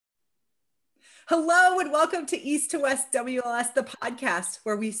Hello and welcome to East to West WLS, the podcast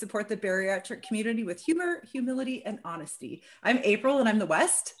where we support the bariatric community with humor, humility, and honesty. I'm April and I'm the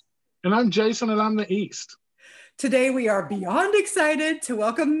West. And I'm Jason and I'm the East. Today we are beyond excited to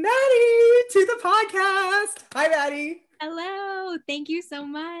welcome Maddie to the podcast. Hi, Maddie. Hello. Thank you so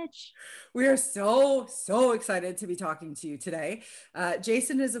much. We are so excited to be talking to you today.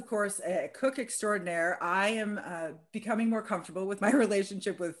 Jason is, of course, a cook extraordinaire. I am becoming more comfortable with my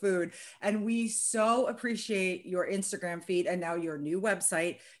relationship with food, and we so appreciate your Instagram feed and now your new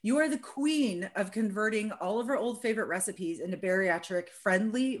website. You are the queen of converting all of our old favorite recipes into bariatric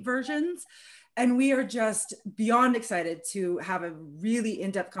friendly versions. And we are just beyond excited to have a really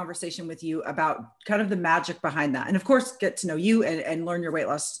in-depth conversation with you about kind of the magic behind that. And of course, get to know you and learn your weight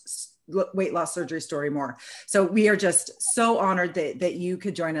loss surgery story more. So we are just so honored that you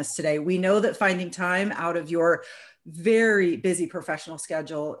could join us today. We know that finding time out of your very busy professional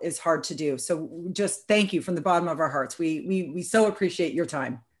schedule is hard to do. So just thank you from the bottom of our hearts. We so appreciate your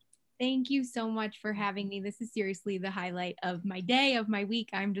time. Thank you so much for having me. This is seriously the highlight of my day, of my week.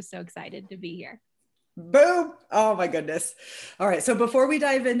 I'm just so excited to be here. Boom. Oh my goodness. All right. So before we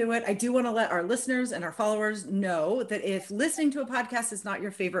dive into it, I do want to let our listeners and our followers know that if listening to a podcast is not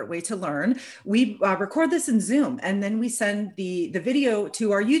your favorite way to learn, we record this in Zoom and then we send the video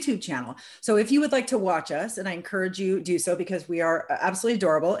to our YouTube channel. So if you would like to watch us, and I encourage you do so because we are absolutely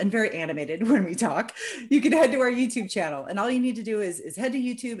adorable and very animated when we talk, you can head to our YouTube channel. And all you need to do is head to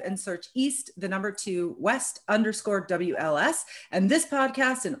YouTube and search East, the number 2, West _WLS. And this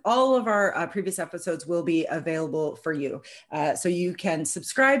podcast and all of our previous episodes will be available for you. So you can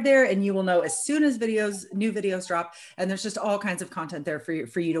subscribe there and you will know as soon as new videos drop. And there's just all kinds of content there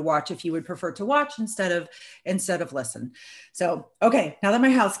for you to watch if you would prefer to watch instead of listen. So, okay, now that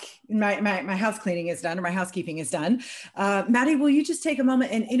my house cleaning is done, or my housekeeping is done, Maddie, will you just take a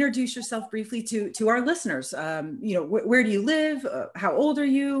moment and introduce yourself briefly to our listeners? Where do you live? How old are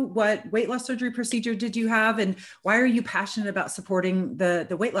you? What weight loss surgery procedure did you have? And why are you passionate about supporting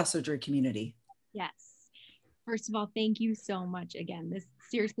the weight loss surgery community? Yes. First of all, thank you so much again. This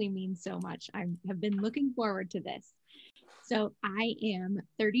seriously means so much. I have been looking forward to this. So I am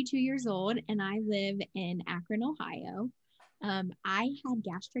 32 years old and I live in Akron, Ohio. I had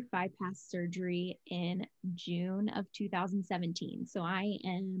gastric bypass surgery in June of 2017. So I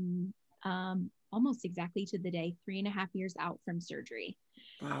am almost exactly to the day 3.5 years out from surgery.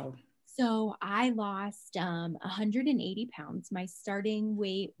 Wow. So I lost 180 pounds. My starting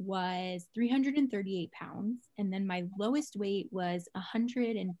weight was 338 pounds. And then my lowest weight was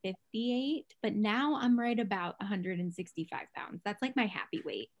 158. But now I'm right about 165 pounds. That's like my happy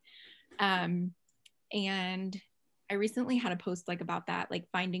weight. And I recently had a post about that,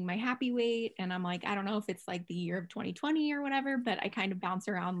 finding my happy weight. And I'm like, I don't know if it's the year of 2020 or whatever, but I kind of bounce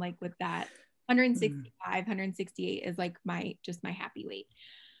around with that 165, 168 is my happy weight.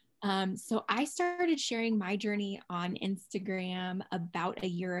 So I started sharing my journey on Instagram about a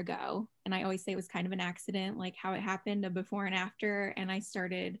year ago. And I always say it was kind of an accident, how it happened, a before and after. And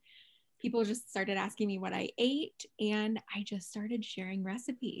people just started asking me what I ate, and I just started sharing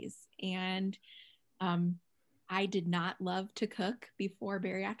recipes. And I did not love to cook before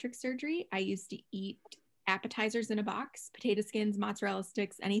bariatric surgery. I used to eat appetizers in a box, potato skins, mozzarella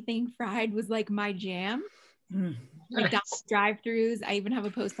sticks, anything fried was my jam. McDonald's drive-throughs. I even have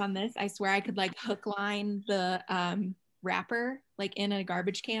a post on this. I swear I could hook line the wrapper in a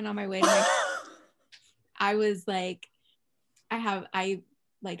garbage can on my way to my I was I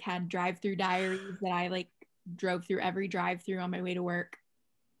had drive-through diaries that I drove through every drive-through on my way to work.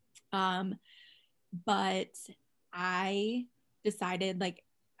 But I decided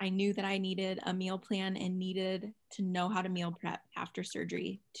I knew that I needed a meal plan and needed to know how to meal prep after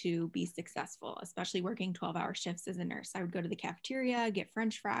surgery to be successful, especially working 12-hour shifts as a nurse. I would go to the cafeteria, get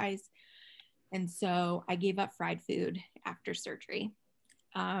French fries. And so I gave up fried food after surgery.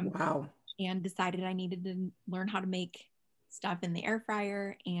 Wow. And decided I needed to learn how to make stuff in the air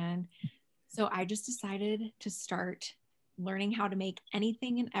fryer. And so I just decided to start learning how to make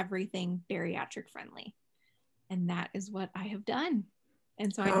anything and everything bariatric friendly. And that is what I have done.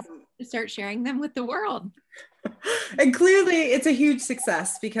 And so I decided to start sharing them with the world. And clearly it's a huge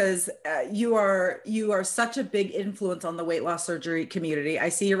success because you are such a big influence on the weight loss surgery community. I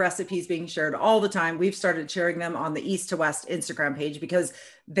see your recipes being shared all the time. We've started sharing them on the East to West Instagram page because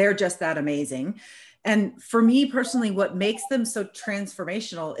they're just that amazing. And for me personally, what makes them so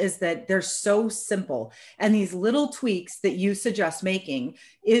transformational is that they're so simple. And these little tweaks that you suggest making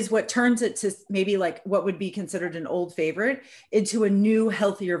is what turns it to maybe like what would be considered an old favorite into a new,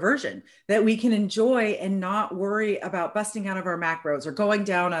 healthier version that we can enjoy and not worry about busting out of our macros or going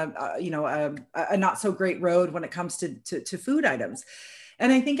down a not so great road when it comes to food items.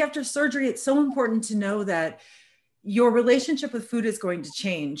 And I think after surgery, it's so important to know that your relationship with food is going to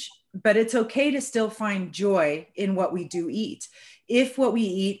change, but it's okay to still find joy in what we do eat. If what we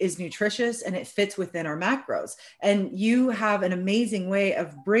eat is nutritious and it fits within our macros, and you have an amazing way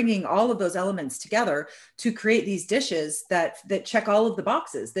of bringing all of those elements together to create these dishes that check all of the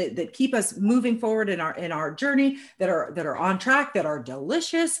boxes, that keep us moving forward in our journey, that are on track, that are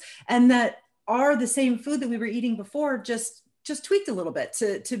delicious, and that are the same food that we were eating before, just tweaked a little bit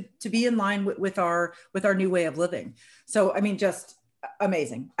to be in line with our new way of living. So, I mean, just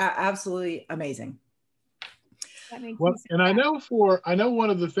amazing, absolutely amazing. Well, and I know one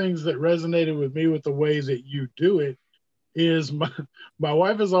of the things that resonated with me with the ways that you do it is my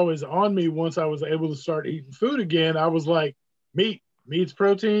wife is always on me. Once I was able to start eating food again, I was like, meat's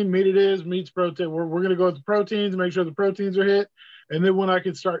protein, meat's protein. We're going to go with the proteins, make sure the proteins are hit. And then when I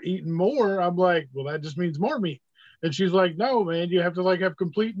could start eating more, I'm like, well, that just means more meat. And she's like, no, man, you have to like have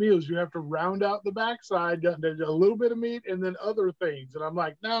complete meals. You have to round out the backside, a little bit of meat and then other things. And I'm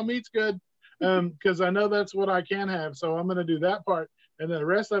like, no, meat's good. Because I know that's what I can have. So I'm going to do that part. And then the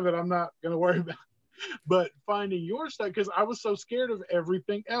rest of it, I'm not going to worry about. But finding your stuff, because I was so scared of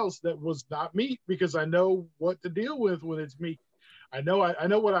everything else that was not meat, because I know what to deal with when it's meat. I know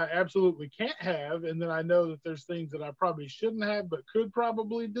what I absolutely can't have. And then I know that there's things that I probably shouldn't have, but could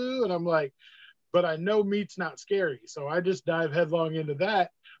probably do. And I'm like, but I know meat's not scary. So I just dive headlong into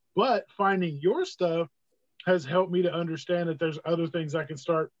that. But finding your stuff has helped me to understand that there's other things I can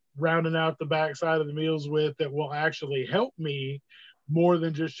start rounding out the backside of the meals with that will actually help me more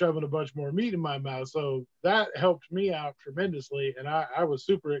than just shoving a bunch more meat in my mouth. So that helped me out tremendously. And I was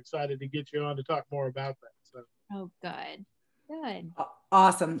super excited to get you on to talk more about that. So. Oh, good.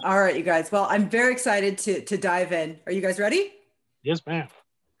 Awesome. All right, you guys. Well, I'm very excited to dive in. Are you guys ready? Yes, ma'am.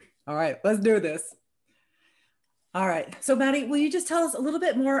 All right, let's do this. All right. So Maddie, will you just tell us a little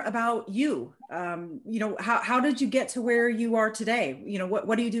bit more about you? How did you get to where you are today?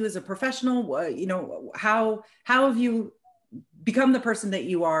 What do you do as a professional? How have you become the person that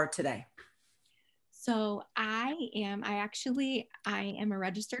you are today? So I am a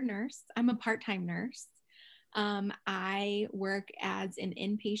registered nurse. I'm a part-time nurse. I work as an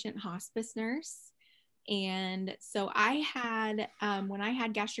inpatient hospice nurse. And so I had, when I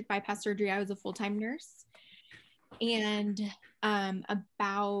had gastric bypass surgery, I was a full-time nurse. And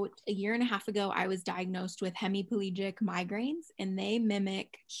about a year and a half ago, I was diagnosed with hemiplegic migraines, and they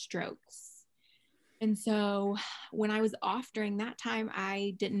mimic strokes. And so when I was off during that time,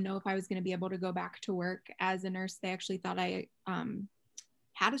 I didn't know if I was going to be able to go back to work as a nurse. They actually thought I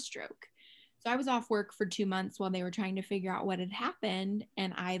had a stroke. So I was off work for 2 months while they were trying to figure out what had happened.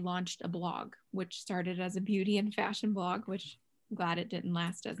 And I launched a blog, which started as a beauty and fashion blog, which I'm glad it didn't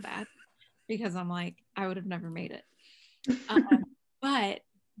last as that, because I'm like, I would have never made it. But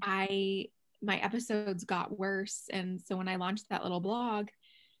my episodes got worse. And so when I launched that little blog,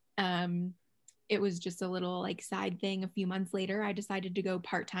 it was just a little like side thing. A few months later, I decided to go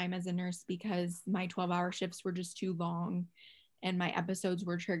part-time as a nurse because my 12-hour shifts were just too long. And my episodes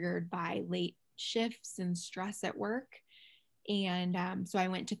were triggered by late shifts and stress at work. And so I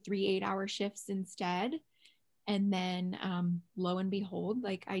went to 3 8-hour shifts instead. And then lo and behold,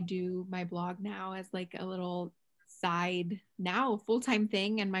 like I do my blog now as like a little side, now full-time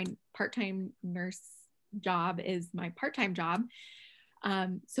thing. And my part-time nurse job is my part-time job.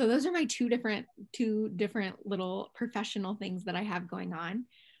 So those are my two different little professional things that I have going on.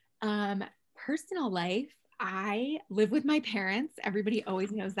 Personal life, I live with my parents. Everybody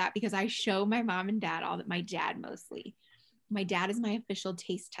always knows that because I show my mom and dad my dad mostly. My dad is my official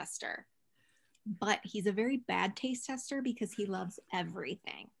taste tester, but he's a very bad taste tester because he loves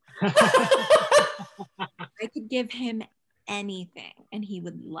everything. I could give him anything and he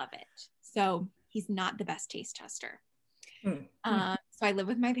would love it. So he's not the best taste tester. So I live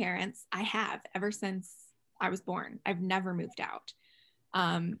with my parents. I have ever since I was born. I've never moved out,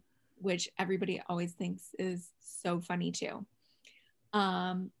 which everybody always thinks is so funny too.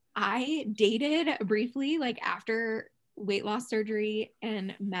 I dated briefly, like after weight loss surgery,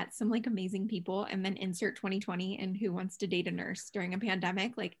 and met some like amazing people, and then insert 2020 and who wants to date a nurse during a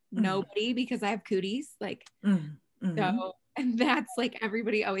pandemic? Like nobody, because I have cooties. Like, so, and that's like,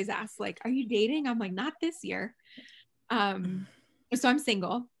 everybody always asks, like, are you dating? I'm like, not this year. So I'm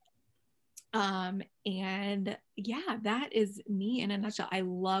single. And yeah, that is me in a nutshell. I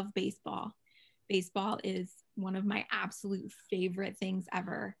love baseball. Baseball is one of my absolute favorite things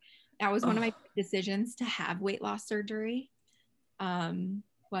ever. That was one of my decisions to have weight loss surgery.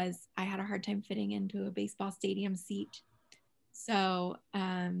 Was I had a hard time fitting into a baseball stadium seat. So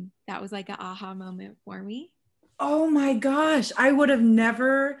that was like an aha moment for me. Oh my gosh. I would have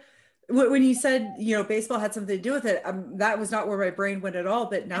never, when you said, you know, baseball had something to do with it, that was not where my brain went at all.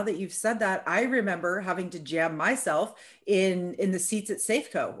 But now that you've said that, I remember having to jam myself in the seats at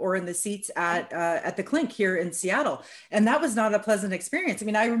Safeco or in the seats at the Clink here in Seattle. And that was not a pleasant experience. I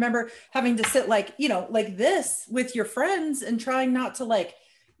mean, I remember having to sit like, you know, like this with your friends and trying not to like,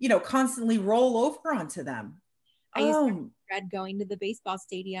 you know, constantly roll over onto them. I used to dread going to the baseball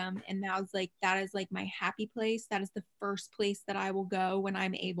stadium, and that is like my happy place. That is the first place that I will go when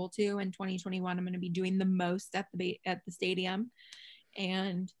I'm able to. In 2021, I'm going to be doing the most at the stadium,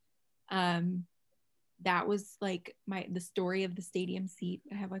 and that was like the story of the stadium seat.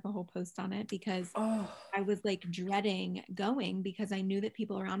 I have like a whole post on it because I was like dreading going because I knew that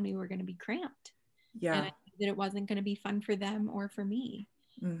people around me were going to be cramped. Yeah, and I knew that it wasn't going to be fun for them or for me.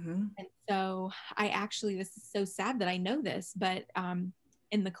 Mm-hmm. And so this is so sad that I know this, but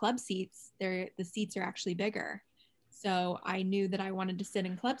in the club seats, the seats are actually bigger. So I knew that I wanted to sit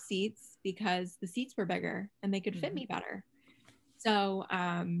in club seats because the seats were bigger and they could fit me better. So,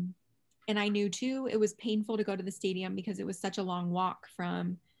 and I knew too, it was painful to go to the stadium because it was such a long walk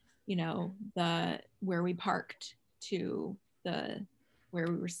from, you know, where we parked to where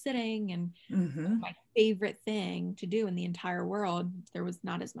we were sitting, and my favorite thing to do in the entire world, there was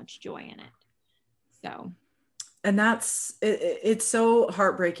not as much joy in it. So, and it's so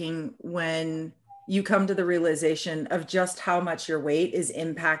heartbreaking when you come to the realization of just how much your weight is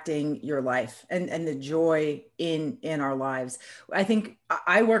impacting your life and the joy in our lives. I think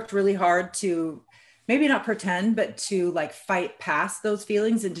I worked really hard to maybe not pretend, but to like fight past those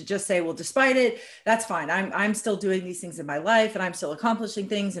feelings and to just say, well, despite it, that's fine. I'm still doing these things in my life and I'm still accomplishing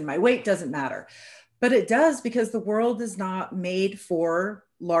things and my weight doesn't matter. But it does, because the world is not made for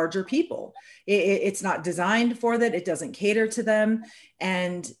larger people. It's not designed for that. It doesn't cater to them.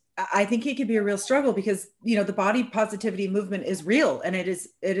 And I think it can be a real struggle because, you know, the body positivity movement is real and it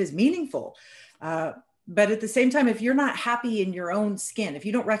is meaningful. But at the same time, if you're not happy in your own skin, if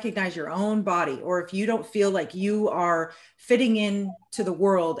you don't recognize your own body, or if you don't feel like you are fitting into the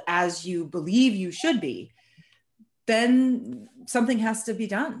world as you believe you should be, then something has to be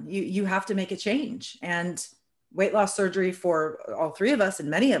done. You have to make a change. And weight loss surgery for all three of us and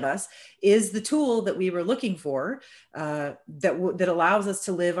many of us is the tool that we were looking for, that allows us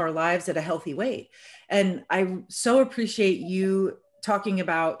to live our lives at a healthy weight. And I so appreciate you talking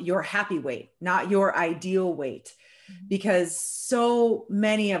about your happy weight, not your ideal weight, because so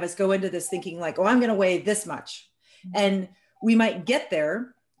many of us go into this thinking like, oh, I'm going to weigh this much. And we might get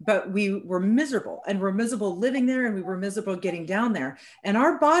there, but we were miserable, and we're miserable living there, and we were miserable getting down there. And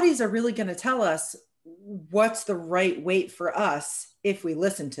our bodies are really going to tell us what's the right weight for us if we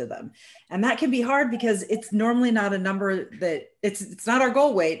listen to them. And that can be hard because it's normally not a number that it's not our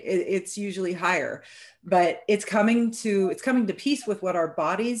goal weight. It's usually higher, but it's coming to peace with what our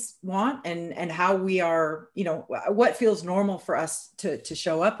bodies want and how we are, you know, what feels normal for us to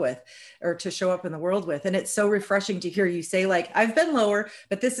show up with, or to show up in the world with. And it's so refreshing to hear you say like, I've been lower,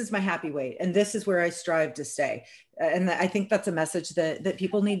 but this is my happy weight. And this is where I strive to stay. And I think that's a message that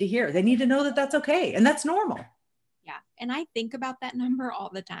people need to hear. They need to know that that's okay. And that's normal. Yeah. And I think about that number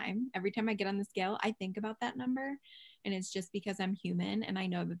all the time. Every time I get on the scale, I think about that number. And it's just because I'm human. And I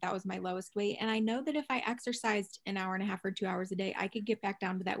know that was my lowest weight. And I know that if I exercised an hour and a half or 2 hours a day, I could get back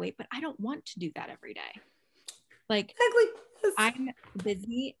down to that weight, but I don't want to do that every day. Like, exactly. I'm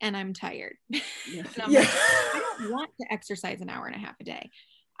busy and I'm tired. And I'm like, I don't want to exercise an hour and a half a day.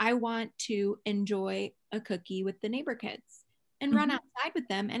 I want to enjoy a cookie with the neighbor kids and run outside with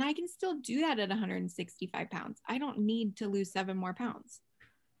them. And I can still do that at 165 pounds. I don't need to lose 7 more pounds.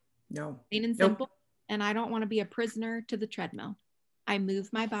 No. Plain and simple. And I don't want to be a prisoner to the treadmill. I move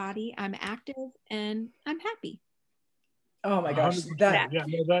my body, I'm active, and I'm happy. Oh my gosh. That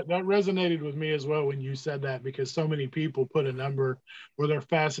resonated with me as well when you said that, because so many people put a number where they're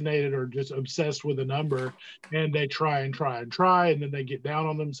fascinated or just obsessed with a number, and they try, and then they get down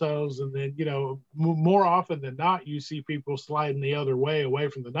on themselves. And then, you know, more often than not, you see people sliding the other way, away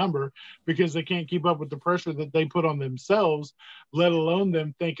from the number, because they can't keep up with the pressure that they put on themselves, let alone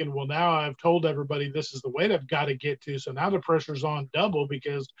them thinking, well, now I've told everybody this is the weight I've got to get to. So now the pressure's on double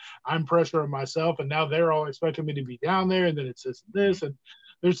because I'm pressuring myself, and now they're all expecting me to be down there. And then it's this, and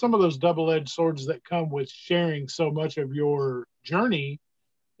there's some of those double-edged swords that come with sharing so much of your journey.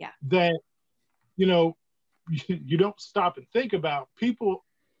 Yeah. That you know, you don't stop and think about, people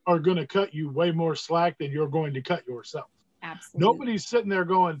are going to cut you way more slack than you're going to cut yourself. Absolutely. Nobody's sitting there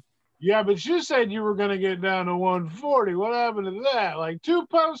going, yeah, but you said you were going to get down to 140. What happened to that? Like 2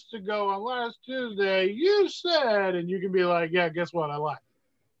 posts ago on last Tuesday, you said, and you can be like, yeah, guess what? I lied.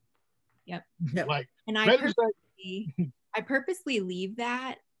 Yep. Like, and I purposely leave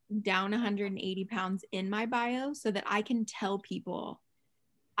that down 180 pounds in my bio so that I can tell people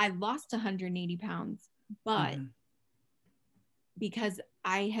I lost 180 pounds, but because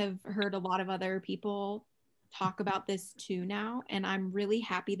I have heard a lot of other people talk about this too now, and I'm really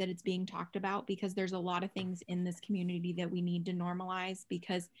happy that it's being talked about, because there's a lot of things in this community that we need to normalize,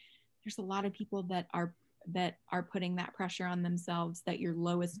 because there's a lot of people that are putting that pressure on themselves, that your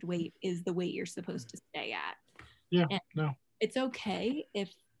lowest weight is the weight you're supposed to stay at. Yeah, and no. It's okay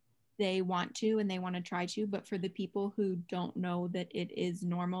if they want to and they want to try to, but for the people who don't know that it is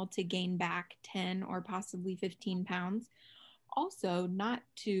normal to gain back 10 or possibly 15 pounds, also not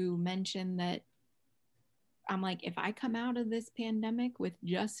to mention that I'm like, if I come out of this pandemic with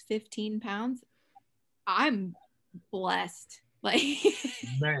just 15 pounds, I'm blessed. Like,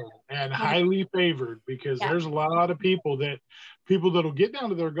 man, and highly favored, because there's a lot of people that'll get down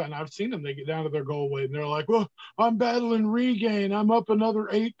to their goal, and I've seen them, they get down to their goal weight and they're like, well, I'm battling regain, I'm up another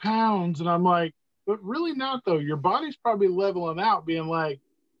 8 pounds. And I'm like, but really not though. Your body's probably leveling out, being like,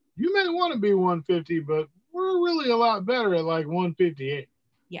 you may want to be 150, but we're really a lot better at like 158.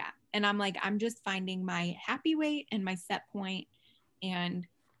 Yeah. And I'm like, I'm just finding my happy weight and my set point and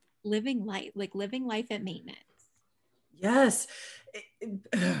living life at maintenance. Yes.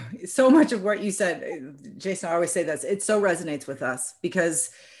 So much of what you said, Jason, I always say this, it so resonates with us, because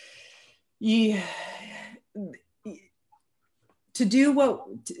to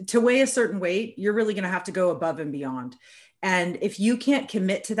weigh a certain weight, you're really going to have to go above and beyond. And if you can't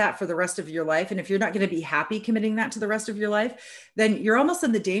commit to that for the rest of your life, and if you're not going to be happy committing that to the rest of your life, then you're almost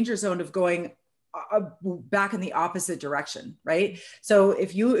in the danger zone of going back in the opposite direction, right? So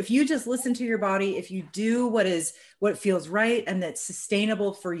if you just listen to your body, if you do what feels right and that's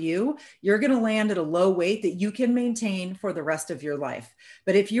sustainable for you, you're going to land at a low weight that you can maintain for the rest of your life.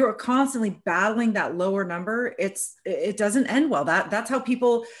 But if you're constantly battling that lower number, it doesn't end well. That's where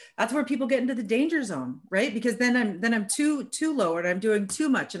people get into the danger zone, right? Because then I'm too low, and I'm doing too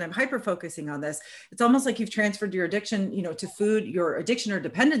much, and I'm hyper focusing on this. It's almost like you've transferred your addiction, to food, your addiction or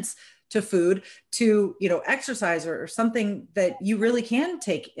dependence to food, to exercise, or something that you really can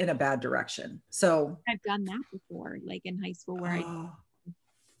take in a bad direction. So I've done that before, like in high school, where I did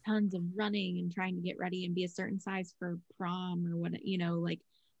tons of running and trying to get ready and be a certain size for prom or what,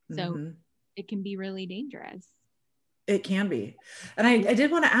 so it can be really dangerous. It can be. And I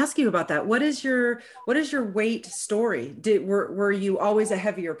did want to ask you about that. What is your weight story? Were you always a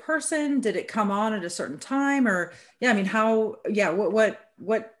heavier person? Did it come on at a certain time? Or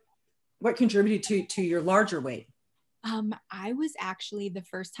what contributed to your larger weight? I was actually, the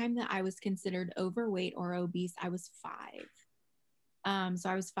first time that I was considered overweight or obese, I was 5. So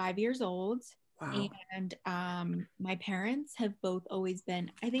I was 5 years old. Wow. And my parents have both always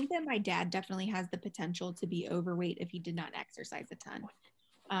been, I think that my dad definitely has the potential to be overweight if he did not exercise a ton.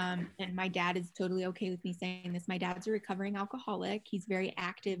 And my dad is totally okay with me saying this. My dad's a recovering alcoholic. He's very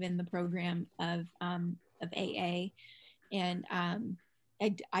active in the program of AA. And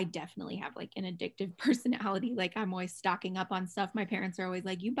I definitely have like an addictive personality. Like, I'm always stocking up on stuff. My parents are always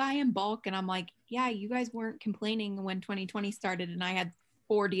like, you buy in bulk. And I'm like, yeah, you guys weren't complaining when 2020 started and I had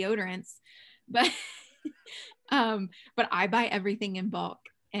 4 deodorants, but I buy everything in bulk.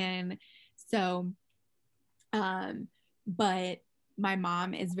 And so, but my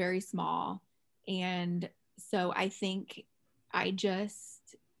mom is very small. And so I think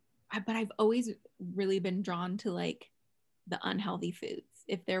but I've always really been drawn to like the unhealthy foods.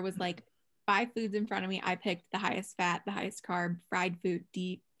 If there was like 5 foods in front of me, I picked the highest fat, the highest carb, fried food,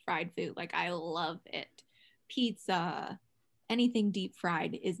 deep fried food. Like, I love it. Pizza, anything deep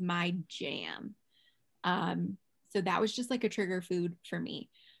fried is my jam. So that was just like a trigger food for me.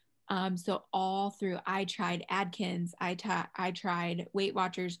 So all through, I tried Atkins, I tried Weight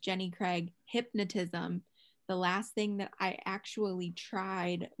Watchers, Jenny Craig, hypnotism. The last thing that I actually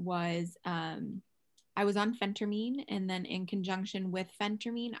tried was, I was on phentermine, and then in conjunction with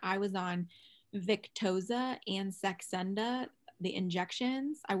phentermine, I was on Victoza and Saxenda, the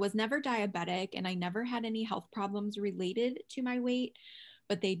injections. I was never diabetic, and I never had any health problems related to my weight,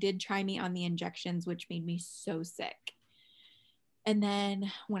 but they did try me on the injections, which made me so sick. And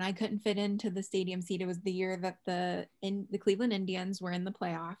then when I couldn't fit into the stadium seat, it was the year that the Cleveland Indians were in the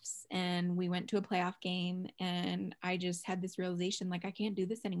playoffs, and we went to a playoff game, and I just had this realization, like, I can't do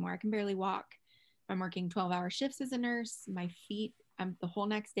this anymore. I can barely walk. I'm working 12-hour shifts as a nurse. My feet, the whole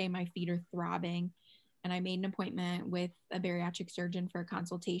next day, my feet are throbbing. And I made an appointment with a bariatric surgeon for a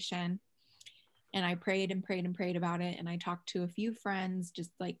consultation. And I prayed and prayed and prayed about it. And I talked to a few friends,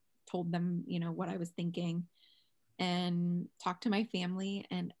 just like told them, you know, what I was thinking, and talked to my family,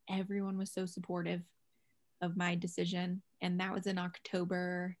 and everyone was so supportive of my decision. And that was in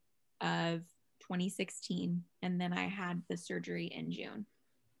October of 2016. And then I had the surgery in June.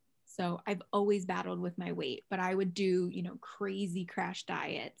 So I've always battled with my weight, but I would do, you know, crazy crash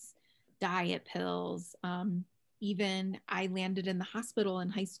diets, diet pills. Even I landed in the hospital in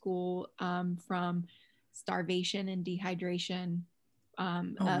high school from starvation and dehydration. Oh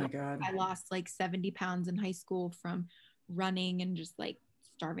my God. I lost like 70 pounds in high school from running and just like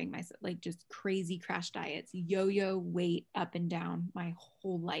starving myself, like just crazy crash diets, yo-yo weight up and down my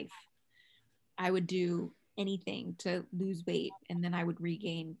whole life. I would do anything to lose weight, and then I would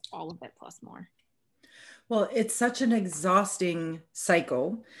regain all of it plus more. Well, it's such an exhausting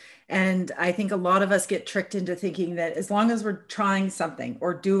cycle. And I think a lot of us get tricked into thinking that as long as we're trying something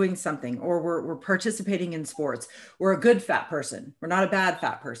or doing something, or we're participating in sports, we're a good fat person. We're not a bad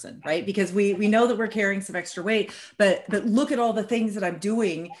fat person, right? Because we know that we're carrying some extra weight, but look at all the things that I'm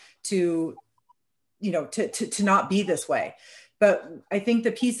doing to, you know, to not be this way. But I think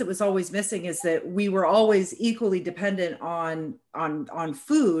the piece that was always missing is that we were always equally dependent on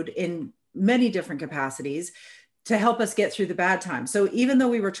food in many different capacities to help us get through the bad times. So even though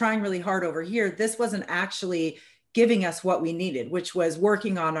we were trying really hard over here, this wasn't actually giving us what we needed, which was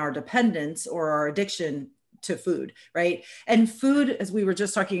working on our dependence or our addiction to food, right? And food, as we were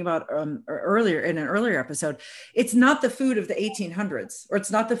just talking about earlier in an earlier episode, it's not the food of the 1800s, or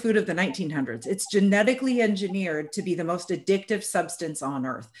it's not the food of the 1900s. It's genetically engineered to be the most addictive substance on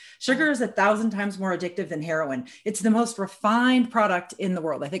earth. Sugar is 1,000 times more addictive than heroin. It's the most refined product in the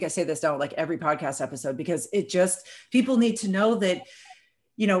world. I think I say this now like every podcast episode, because it just, people need to know that,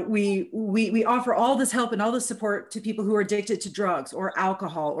 you know, we offer all this help and all this support to people who are addicted to drugs or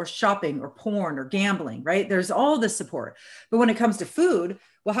alcohol or shopping or porn or gambling, right? There's all this support. But when it comes to food,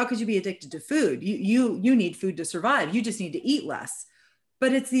 well, how could you be addicted to food? You need food to survive. You just need to eat less.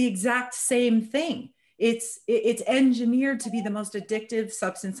 But it's the exact same thing. It's engineered to be the most addictive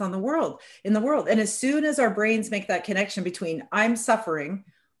substance in the world. And as soon as our brains make that connection between I'm suffering,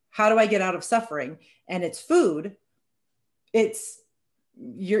 how do I get out of suffering? And it's food,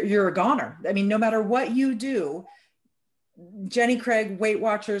 you're a goner. I mean, no matter what you do, Jenny Craig, Weight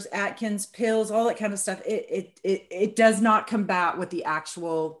Watchers, Atkins, pills, all that kind of stuff, it does not combat what the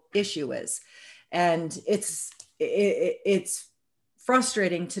actual issue is. And it's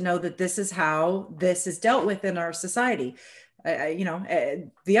frustrating to know that this is how this is dealt with in our society.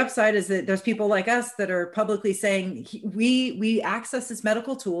 The upside is that there's people like us that are publicly saying we access this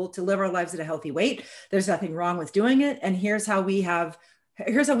medical tool to live our lives at a healthy weight. There's nothing wrong with doing it. And here's how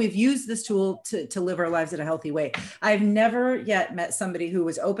we've used this tool to live our lives at a healthy way. I've never yet met somebody who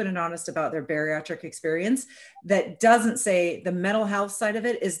was open and honest about their bariatric experience that doesn't say the mental health side of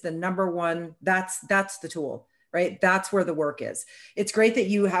it is the number one. That's the tool, right? That's where the work is. It's great that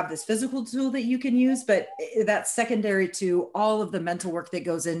you have this physical tool that you can use, but that's secondary to all of the mental work that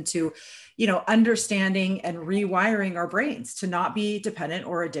goes into, you know, understanding and rewiring our brains to not be dependent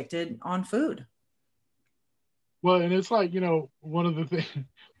or addicted on food. Well, and it's like, you know, one of the things,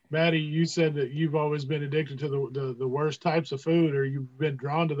 Maddie, you said that you've always been addicted to the worst types of food, or you've been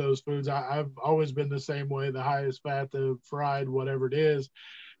drawn to those foods. I've always been the same way, the highest fat, the fried, whatever it is.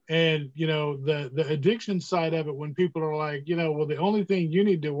 And, you know, the addiction side of it, when people are like, you know, well, the only thing you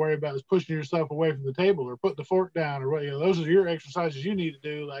need to worry about is pushing yourself away from the table or putting the fork down, or what, you know, those are your exercises you need to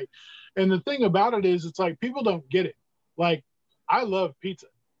do. Like, and the thing about it is, it's like, people don't get it. Like, I love pizza,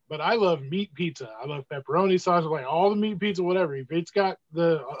 but I love meat pizza. I love pepperoni sauce, like all the meat pizza, whatever. If it's got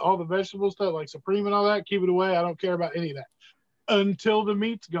all the vegetable stuff like Supreme and all that, keep it away. I don't care about any of that until the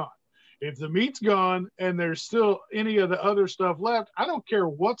meat's gone. If the meat's gone and there's still any of the other stuff left, I don't care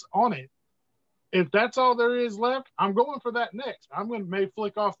what's on it. If that's all there is left, I'm going for that next. I'm going to may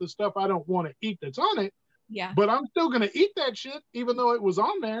flick off the stuff I don't want to eat that's on it. Yeah. But I'm still going to eat that shit, even though it was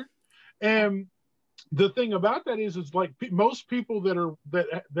on there. And the thing about that is like most people that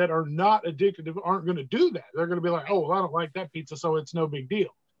are not addicted aren't going to do that. They're going to be like, oh, well, I don't like that pizza, so it's no big deal.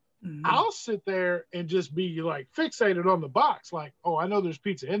 Mm-hmm. I'll sit there and just be like fixated on the box. Like, oh, I know there's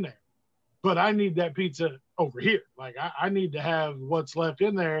pizza in there, but I need that pizza over here. Like I need to have what's left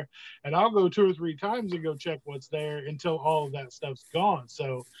in there, and I'll go 2 or 3 times and go check what's there until all of that stuff's gone.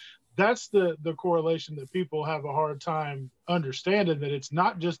 So that's the correlation that people have a hard time understanding, that it's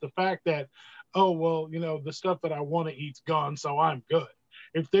not just the fact that, oh, well, you know, the stuff that I want to eat's gone, so I'm good.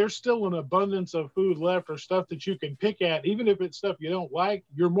 if there's still an abundance of food left or stuff that you can pick at, even if it's stuff you don't like,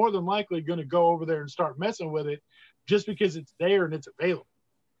 you're more than likely going to go over there and start messing with it just because it's there and it's available.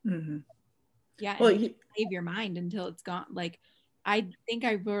 Mm-hmm. Yeah. Well, you leave your mind until it's gone. Like, I think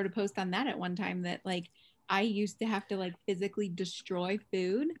I wrote a post on that at one time that like I used to have to like physically destroy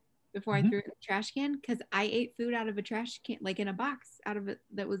food before I threw it in the trash can, because I ate food out of a trash can, like in a box out of it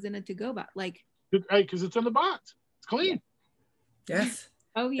that was in a to-go box. Like, because it's in the box. It's clean. Yes.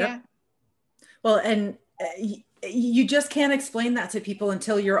 Oh, yeah. Yep. Well, and you just can't explain that to people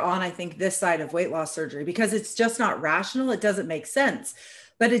until you're on, I think, this side of weight loss surgery, because it's just not rational. It doesn't make sense.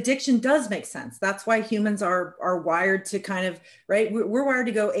 But addiction does make sense. That's why humans are wired to kind of, right? We're wired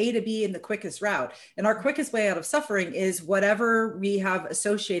to go A to B in the quickest route. And our quickest way out of suffering is whatever we have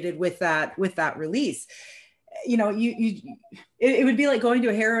associated with that release. You know, it would be like going to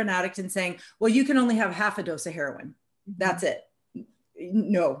a heroin addict and saying, well, you can only have half a dose of heroin. That's it.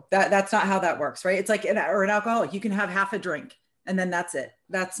 No, that's not how that works, right? It's like, or an alcoholic, you can have half a drink and then that's it.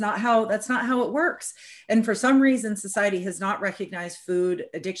 That's not how it works. And for some reason, society has not recognized food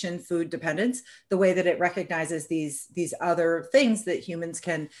addiction, food dependence, the way that it recognizes these other things that humans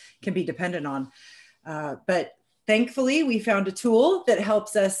can be dependent on. But thankfully, we found a tool that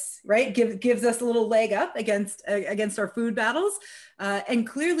helps us, right? Gives us a little leg up against our food battles. And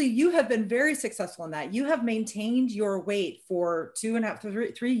clearly you have been very successful in that. You have maintained your weight for 2.5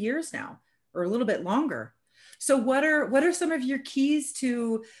 to 3 years now, or a little bit longer. So what are some of your keys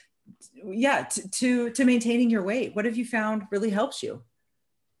to maintaining your weight? What have you found really helps you?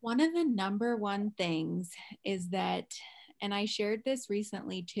 One of the number one things is that, and I shared this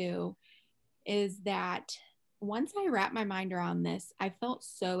recently too, is that once I wrapped my mind around this, I felt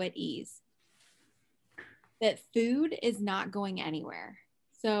so at ease that food is not going anywhere.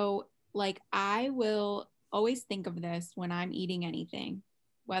 So like, I will always think of this when I'm eating anything,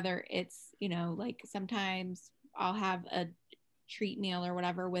 whether it's, you know, like sometimes I'll have a treat meal or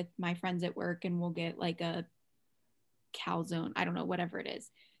whatever with my friends at work and we'll get like a calzone, I don't know, whatever it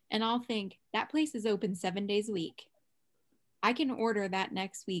is. And I'll think that place is open 7 days a week. I can order that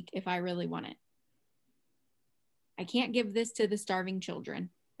next week if I really want it. I can't give this to the starving children.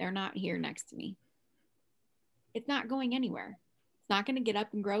 They're not here next to me. It's not going anywhere. It's not going to get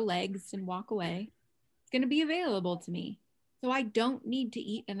up and grow legs and walk away. It's going to be available to me. So I don't need to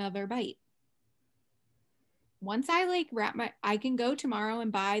eat another bite. Once I like I can go tomorrow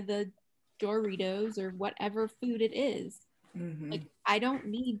and buy the Doritos or whatever food it is. Mm-hmm. Like, I don't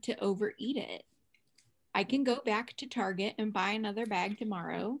need to overeat it. I can go back to Target and buy another bag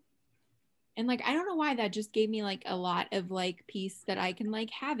tomorrow. And like, I don't know why that just gave me like a lot of like peace that I can like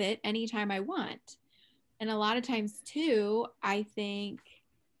have it anytime I want. And a lot of times too, I think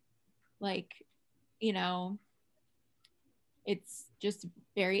like, you know, it's just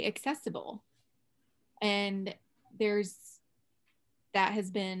very accessible. And that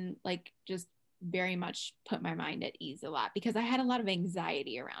has been like just very much put my mind at ease a lot, because I had a lot of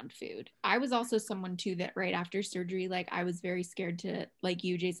anxiety around food. I was also someone too that right after surgery, like I was very scared to, like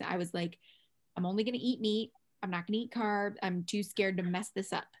you, Jason, I was like, I'm only going to eat meat. I'm not going to eat carbs. I'm too scared to mess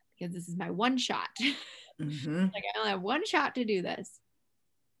this up because this is my one shot. Mm-hmm. Like, I only have one shot to do this.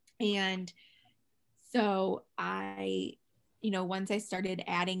 And so I, you know, once I started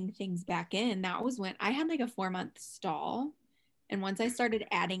adding things back in, that was when I had like a 4-month stall. And once I started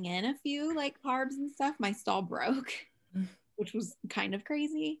adding in a few like carbs and stuff, my stall broke, which was kind of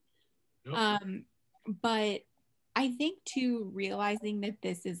crazy. Yep. But I think too, realizing that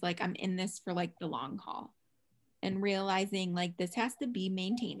this is like, I'm in this for like the long haul, and realizing like this has to be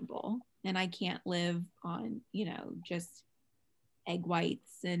maintainable, and I can't live on, you know, just egg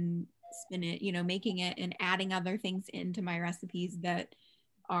whites and spinach, you know, making it and adding other things into my recipes that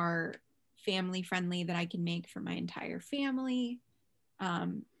are family friendly, that I can make for my entire family.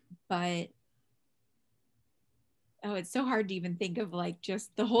 But oh, it's so hard to even think of like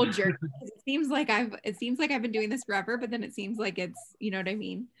just the whole journey. It seems like I've been doing this forever, but then it seems like it's, you know what I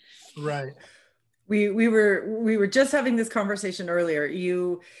mean? Right. We were just having this conversation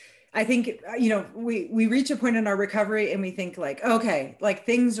earlier. I think, you know, we reach a point in our recovery and we think like, okay, like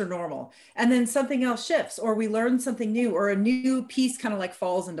things are normal. And then something else shifts, or we learn something new, or a new piece kind of like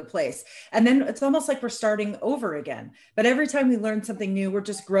falls into place. And then it's almost like we're starting over again. But every time we learn something new, we're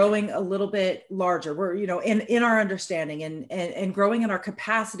just growing a little bit larger. We're, you know, in our understanding and growing in our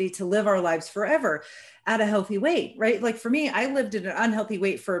capacity to live our lives forever at a healthy weight, right? Like for me, I lived at an unhealthy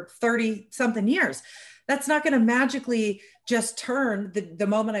weight for 30 something years. That's not going to magically just turn the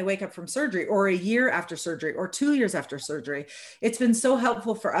moment I wake up from surgery, or a year after surgery, or 2 years after surgery. It's been so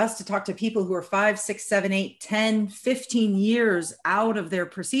helpful for us to talk to people who are 5, 6, 7, 8, 10, 15 years out of their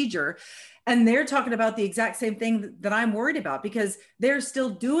procedure. And they're talking about the exact same thing that I'm worried about, because they're still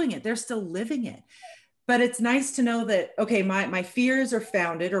doing it. They're still living it. But it's nice to know that, okay, my fears are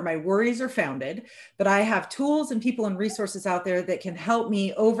founded, or my worries are founded, but I have tools and people and resources out there that can help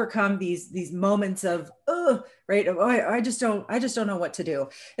me overcome these moments of, oh, right. Oh, I just don't know what to do.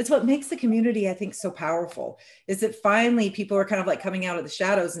 It's what makes the community, I think, so powerful, is that finally people are kind of like coming out of the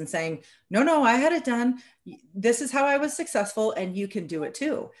shadows and saying, no, I had it done. This is how I was successful, and you can do it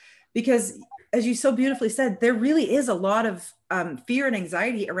too. Because as you so beautifully said, there really is a lot of fear and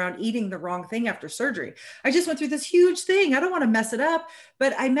anxiety around eating the wrong thing after surgery. I just went through this huge thing. I don't want to mess it up,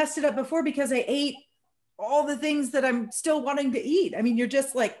 but I messed it up before because I ate all the things that I'm still wanting to eat. I mean, you're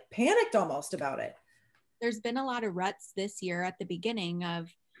just like panicked almost about it. There's been a lot of ruts this year at the beginning of,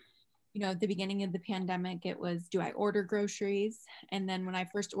 at the beginning of the pandemic. It was, do I order groceries? And then when I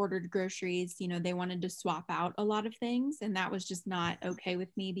first ordered groceries, they wanted to swap out a lot of things. And that was just not okay with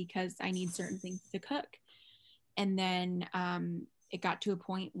me, because I need certain things to cook. And then it got to a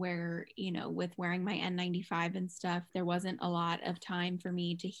point where, with wearing my N95 and stuff, there wasn't a lot of time for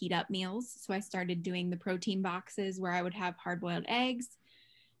me to heat up meals. So I started doing the protein boxes where I would have hard-boiled eggs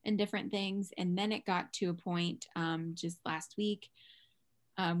and different things. And then it got to a point just last week.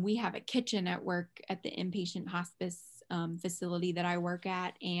 We have a kitchen at work at the inpatient hospice facility that I work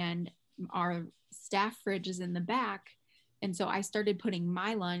at, and our staff fridge is in the back. And so I started putting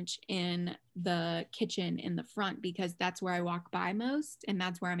my lunch in the kitchen in the front, because that's where I walk by most. And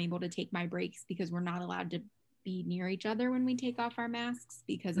that's where I'm able to take my breaks, because we're not allowed to be near each other when we take off our masks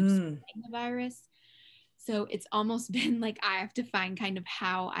because of the virus. So it's almost been like I have to find kind of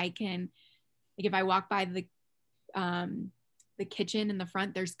how I can, like, if I walk by the kitchen in the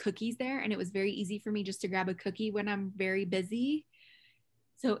front, there's cookies there. And it was very easy for me just to grab a cookie when I'm very busy.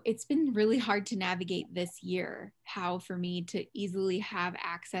 So it's been really hard to navigate this year, how for me to easily have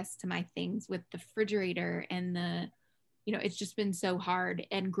access to my things with the refrigerator and it's just been so hard,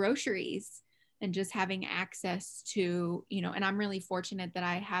 and groceries, and just having access to, and I'm really fortunate that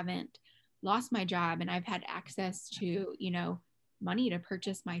I haven't lost my job, and I've had access to, money to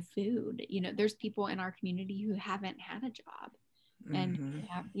purchase my food. There's people in our community who haven't had a job. And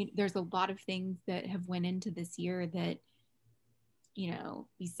there's a lot of things that have went into this year that,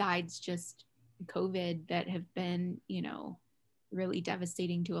 besides just COVID, that have been, really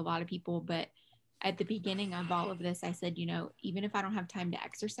devastating to a lot of people. But at the beginning of all of this, I said, even if I don't have time to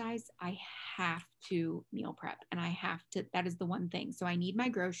exercise, I have to meal prep, and that is the one thing. So I need my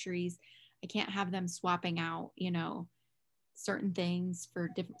groceries. I can't have them swapping out, certain things for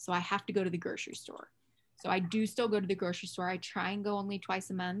different. So I have to go to the grocery store. So I do still go to the grocery store. I try and go only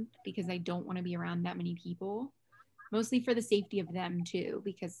twice a month, because I don't want to be around that many people, mostly for the safety of them too,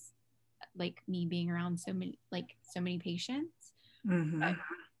 because like me being around so many patients, but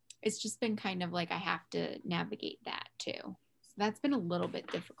it's just been kind of like I have to navigate that too. So that's been a little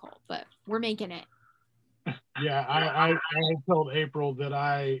bit difficult, but we're making it. Yeah, I told April that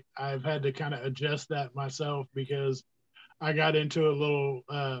I've had to kind of adjust that myself, because I got into a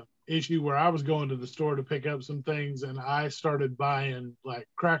little issue where I was going to the store to pick up some things, and I started buying like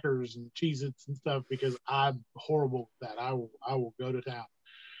crackers and Cheez-Its and stuff, because I'm horrible at that. I will go to town.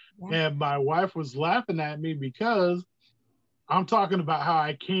 Yeah. And my wife was laughing at me because I'm talking about how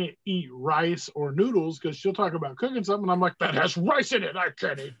I can't eat rice or noodles, because she'll talk about cooking something, and I'm like, that has rice in it. I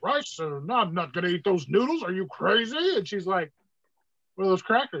can't eat rice, so no, I'm not going to eat those noodles. Are you crazy? And she's like, what are those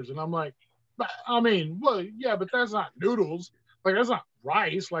crackers? And I'm like, well, yeah, but that's not noodles. Like, that's not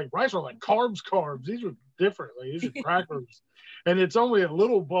rice. Like, rice are like carbs. These are different. Like, these are crackers. And it's only a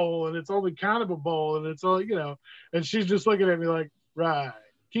little bowl, and it's only kind of a bowl, and it's all, and she's just looking at me like, right.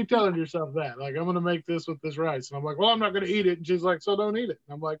 Keep telling yourself that. Like, I'm going to make this with this rice. And I'm like, well, I'm not going to eat it. And she's like, so don't eat it.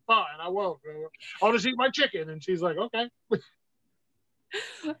 And I'm like, fine, I won't. I'll just eat my chicken. And she's like, okay.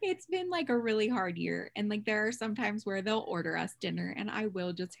 It's been like a really hard year. And like, there are some times where they'll order us dinner and I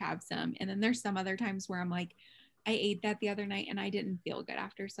will just have some. And then there's some other times where I'm like, I ate that the other night and I didn't feel good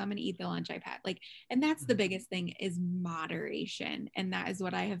after, so I'm going to eat the lunch I've had. Like, and that's the biggest thing, is moderation. And that is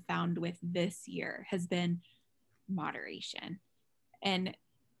what I have found with this year, has been moderation. And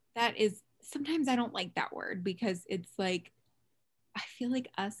that is, sometimes I don't like that word, because it's like, I feel like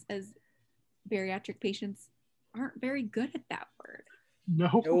us as bariatric patients aren't very good at that word. No,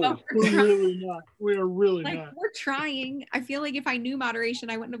 we're really not. We are really like, not. We're trying. I feel like if I knew moderation,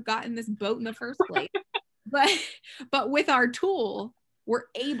 I wouldn't have gotten this boat in the first place. But with our tool, we're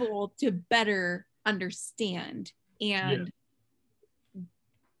able to better understand and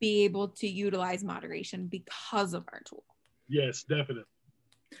be able to utilize moderation because of our tool. Yes, definitely.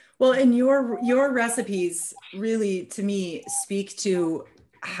 Well, and your recipes really, to me, speak to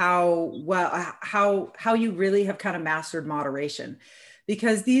how you really have kind of mastered moderation,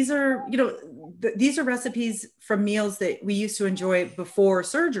 because these are, these are recipes from meals that we used to enjoy before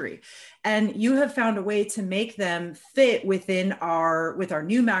surgery, and you have found a way to make them fit within with our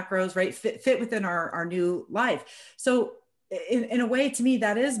new macros, right? Fit within our new life. So in a way, to me,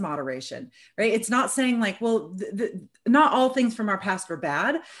 that is moderation, right? It's not saying like, well, not all things from our past were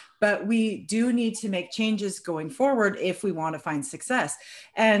bad, but we do need to make changes going forward if we want to find success.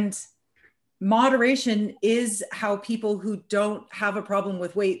 And moderation is how people who don't have a problem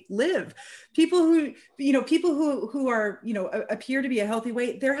with weight live. People who are, appear to be a healthy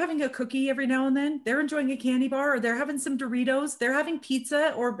weight, they're having a cookie every now and then, they're enjoying a candy bar, or they're having some Doritos, they're having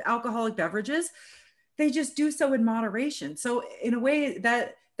pizza or alcoholic beverages. They just do so in moderation. So in a way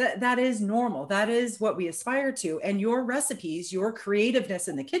that is normal. That is what we aspire to. And your recipes, your creativeness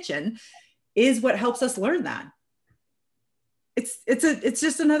in the kitchen is what helps us learn that. It's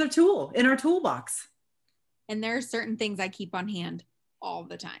just another tool in our toolbox. And there are certain things I keep on hand all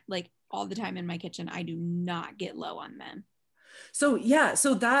the time, like all the time in my kitchen. I do not get low on them. So yeah,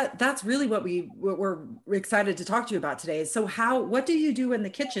 so that's really what we're excited to talk to you about today. So what do you do in the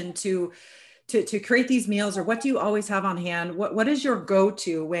kitchen to create these meals, or what do you always have on hand? What is your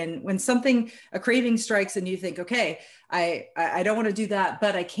go-to when a craving strikes and you think, okay, I don't want to do that,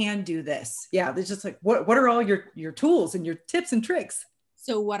 but I can do this. Yeah. There's just like, what are all your tools and your tips and tricks?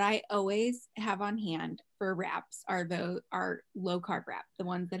 So what I always have on hand for wraps are low carb wrap, the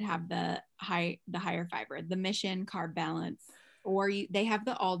ones that have the higher fiber, the Mission Carb Balance, or they have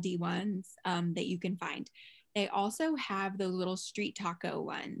the Aldi ones that you can find. They also have those little street taco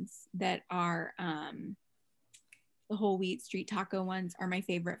ones that are the whole wheat street taco ones are my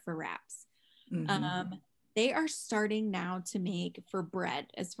favorite for wraps. Mm-hmm. They are starting now to make for bread,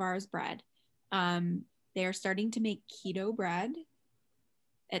 as far as bread. They are starting to make keto bread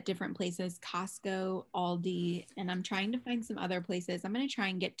at different places, Costco, Aldi, and I'm trying to find some other places. I'm going to try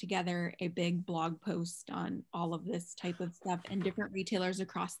and get together a big blog post on all of this type of stuff and different retailers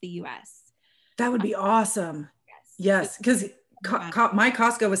across the US. That would be awesome. Yes, because my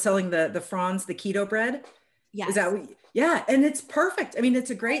Costco was selling the Franz, the keto bread. Yes. Is that yeah, and it's perfect. I mean, it's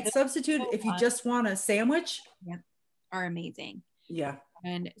a great substitute if you just want a sandwich. Yeah, are amazing. Yeah.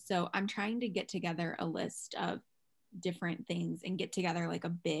 And so I'm trying to get together a list of different things and get together like a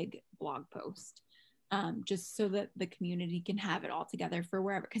big blog post, just so that the community can have it all together for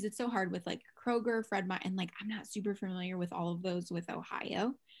wherever, because it's so hard with like Kroger, Fred Meyer, and like I'm not super familiar with all of those with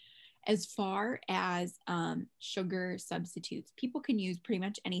Ohio. As far as sugar substitutes, people can use pretty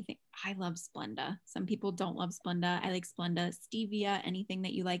much anything. I love Splenda. Some people don't love Splenda. I like Splenda, stevia, anything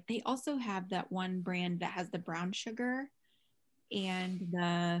that you like. They also have that one brand that has the brown sugar and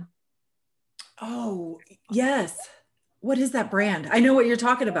the... Oh, yes. What is that brand? I know what you're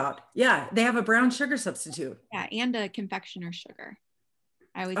talking about. Yeah, they have a brown sugar substitute. Yeah, and a confectioner sugar.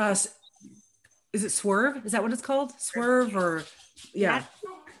 I always... is it Swerve? Is that what it's called? Swerve or... Yeah. That's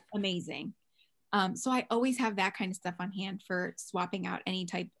amazing. So I always have that kind of stuff on hand for swapping out any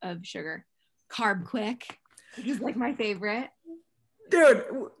type of sugar. Carb Quick, which is like my favorite. Dude,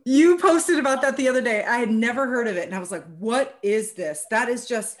 you posted about that the other day. I had never heard of it. And I was like, what is this? That is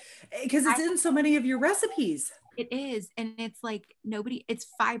just because it's in so many of your recipes. It is. And it's like it's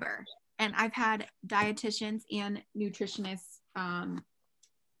fiber. And I've had dietitians and nutritionists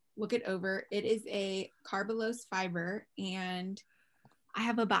look it over. It is a carbulose fiber, and I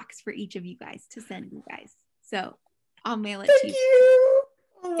have a box for each of you guys to send you guys. So I'll mail it to you. Thank you.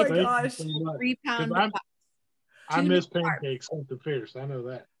 Oh my gosh. 3 pound box. I miss pancakes at the fierce. I know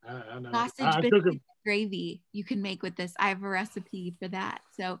that. I know. Sausage biscuit gravy you can make with this. I have a recipe for that.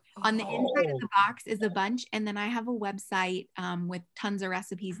 So on the inside of the box is a bunch. And then I have a website with tons of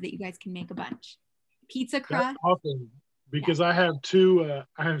recipes that you guys can make a bunch. Pizza crust. That's awesome. Because I have two,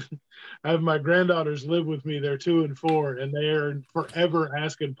 I have my granddaughters live with me. They're 2 and 4, and they are forever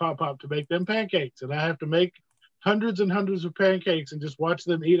asking Pop to make them pancakes. And I have to make hundreds and hundreds of pancakes and just watch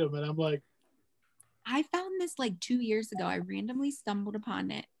them eat them. And I'm like, I found this like 2 years ago. I randomly stumbled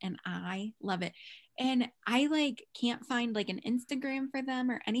upon it and I love it. And I like can't find like an Instagram for them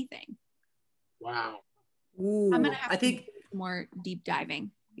or anything. Wow. Ooh, I'm going to have to do more deep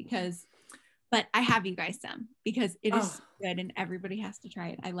diving but I have you guys some because it is so good and everybody has to try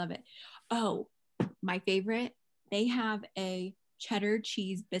it. I love it. Oh, my favorite. They have a cheddar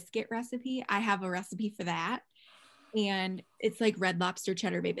cheese biscuit recipe. I have a recipe for that. And it's like Red Lobster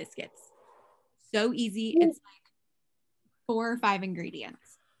Cheddar Bay biscuits. So easy. It's like 4 or 5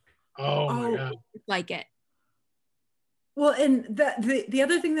 ingredients. Oh my God. Like it. Well, and the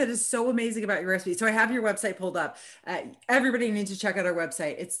other thing that is so amazing about your recipe, so I have your website pulled up. Everybody needs to check out our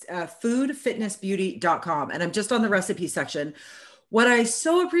website. It's foodfitnessbeauty.com. And I'm just on the recipe section. What I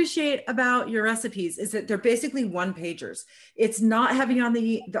so appreciate about your recipes is that they're basically one pagers. It's not heavy on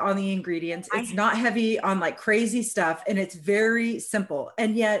the ingredients. It's not heavy on like crazy stuff. And it's very simple.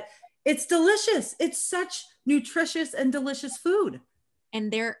 And yet it's delicious. It's such nutritious and delicious food.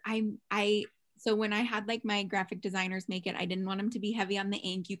 And so when I had like my graphic designers make it, I didn't want them to be heavy on the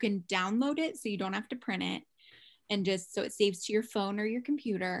ink. You can download it so you don't have to print it, and just so it saves to your phone or your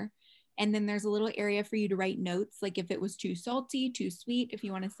computer. And then there's a little area for you to write notes, like if it was too salty, too sweet, if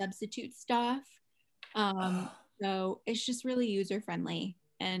you want to substitute stuff. So it's just really user friendly,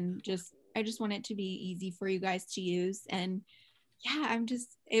 and I just want it to be easy for you guys to use. And yeah,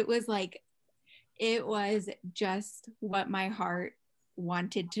 it was just what my heart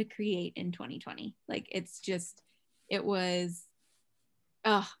wanted to create in 2020. Like it's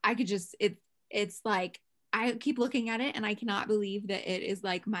like I keep looking at it and I cannot believe that it is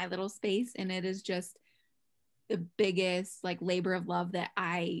like my little space, and it is just the biggest like labor of love that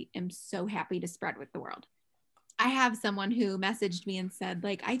I am so happy to spread with the world. I have someone who messaged me and said,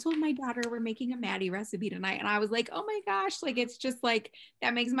 like, I told my daughter we're making a Maddie recipe tonight. And I was like, oh my gosh, like, it's just like,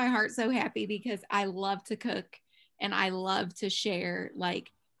 that makes my heart so happy, because I love to cook and I love to share.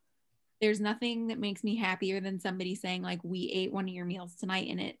 Like, there's nothing that makes me happier than somebody saying like, we ate one of your meals tonight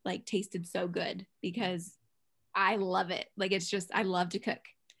and it like tasted so good, because I love it. Like, it's just, I love to cook.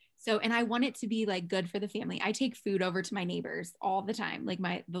 So, and I want it to be like good for the family. I take food over to my neighbors all the time, like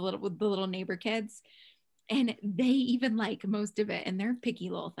the little neighbor kids, and they even like most of it, and they're picky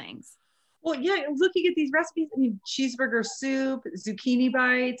little things. Well, yeah, looking at these recipes, I mean, cheeseburger soup, zucchini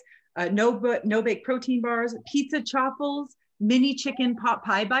bites, no bake protein bars, pizza chaffles, mini chicken pot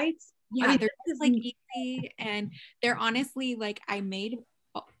pie bites. Yeah, I mean, they're just like easy, and they're honestly like, I made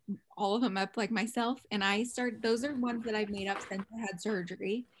all of them up like myself, and those are ones that I've made up since I had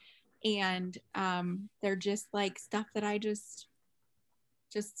surgery, and they're just like stuff that I just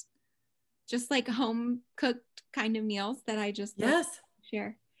like home cooked kind of meals that I just like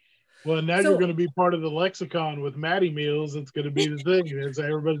share. Well, now you're going to be part of the lexicon with Maddie meals. It's going to be the thing. It's,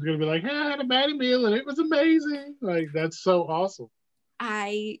 everybody's going to be like, hey, I had a Maddie meal and it was amazing. Like, that's so awesome.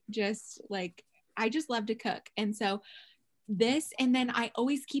 I just love to cook. And so and then I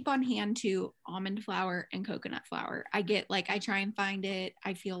always keep on hand too almond flour and coconut flour. I try and find it.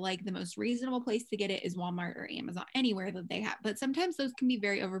 I feel like the most reasonable place to get it is Walmart or Amazon, anywhere that they have. But sometimes those can be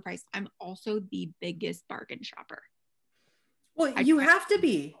very overpriced. I'm also the biggest bargain shopper. Well, you have to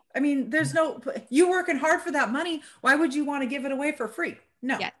be. I mean, you working hard for that money. Why would you want to give it away for free?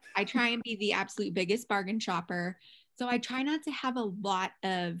 No. Yes, I try and be the absolute biggest bargain shopper. So I try not to have a lot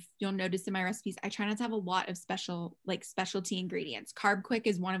of, you'll notice in my recipes, I try not to have a lot of specialty ingredients. Carb Quick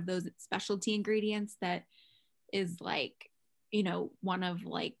is one of those specialty ingredients that is like, one of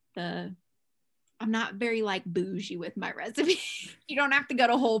like I'm not very like bougie with my recipe. You don't have to go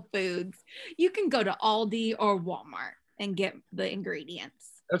to Whole Foods. You can go to Aldi or Walmart and get the ingredients.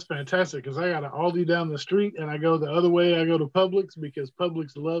 That's fantastic, because I got an Aldi down the street, and I go the other way. I go to Publix because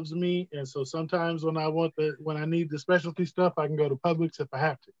Publix loves me, and so sometimes when I need the specialty stuff, I can go to Publix if I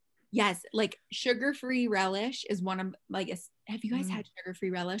have to. Yes, like sugar-free relish is one of have you guys had sugar-free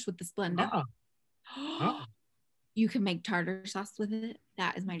relish with the Splenda? You can make tartar sauce with it.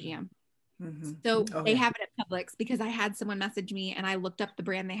 That is my jam. Mm-hmm. So they have it at Publix, because I had someone message me and I looked up the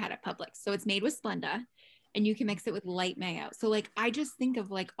brand they had at Publix. So it's made with Splenda, and you can mix it with light mayo. So like, I just think of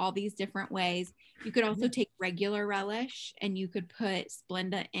like all these different ways. You could also take regular relish and you could put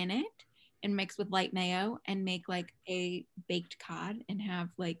Splenda in it and mix with light mayo and make like a baked cod and have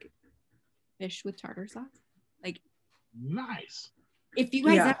like fish with tartar sauce. Like, nice. If you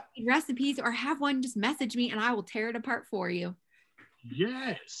guys have any recipes or have one, just message me and I will tear it apart for you.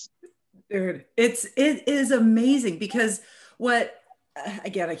 Yes. Dude, it is amazing, because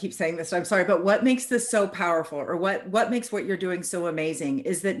again, I keep saying this, so I'm sorry, but what makes this so powerful, or what makes what you're doing so amazing,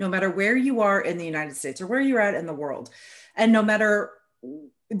 is that no matter where you are in the United States or where you're at in the world, and no matter,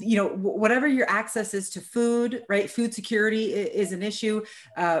 whatever your access is to food, right? Food security is an issue.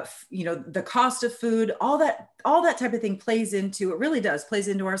 The cost of food, all that type of thing plays into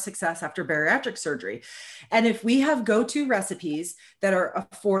our success after bariatric surgery. And if we have go-to recipes that are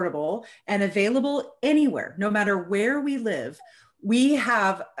affordable and available anywhere, no matter where we live, we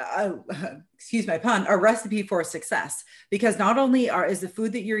have, excuse my pun, a recipe for success, because not only is the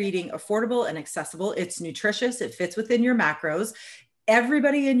food that you're eating affordable and accessible, it's nutritious, it fits within your macros,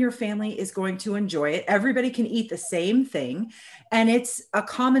 everybody in your family is going to enjoy it. Everybody can eat the same thing. And it's a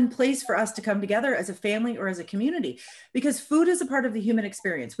common place for us to come together as a family or as a community, because food is a part of the human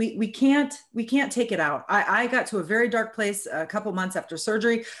experience. We can't take it out. I got to a very dark place a couple months after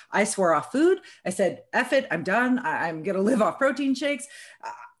surgery. I swore off food. I said, F it, I'm done. I'm going to live off protein shakes.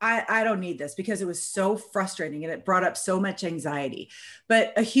 I don't need this, because it was so frustrating and it brought up so much anxiety.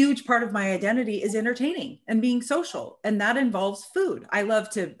 But a huge part of my identity is entertaining and being social. And that involves food. I love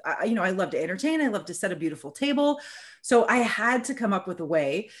to entertain. I love to set a beautiful table. So I had to come up with a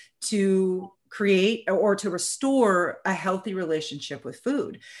way to create or to restore a healthy relationship with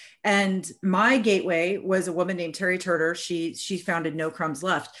food. And my gateway was a woman named Terry Turner. She founded No Crumbs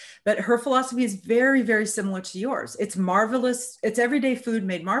Left, but her philosophy is very, very similar to yours. It's marvelous. It's everyday food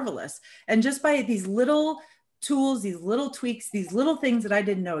made marvelous. And just by these little tools, these little tweaks, these little things that I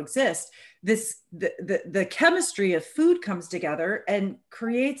didn't know exist, the chemistry of food comes together and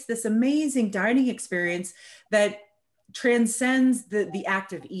creates this amazing dining experience that transcends the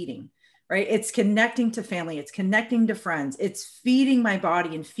act of eating. Right? It's connecting to family. It's connecting to friends. It's feeding my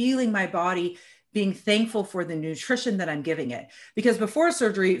body and feeling my body being thankful for the nutrition that I'm giving it. Because before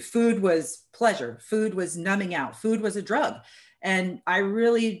surgery, food was pleasure. Food was numbing out. Food was a drug. And I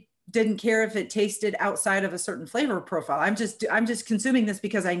really didn't care if it tasted outside of a certain flavor profile. I'm just consuming this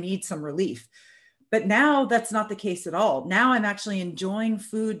because I need some relief. But now that's not the case at all. Now I'm actually enjoying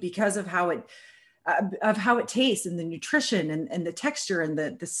food because of how it tastes and the nutrition and the texture and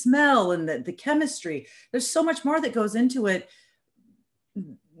the smell and the chemistry. There's so much more that goes into it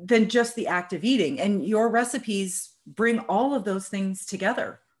than just the act of eating. And your recipes bring all of those things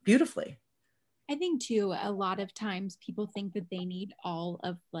together beautifully. I think too, a lot of times people think that they need all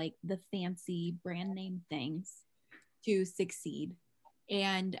of like the fancy brand name things to succeed.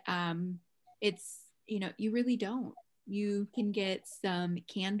 And it's, you really don't. You can get some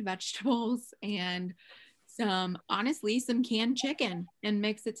canned vegetables and some canned chicken and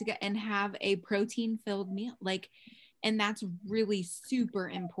mix it together and have a protein filled meal. And that's really super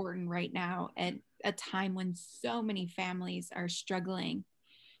important right now at a time when so many families are struggling.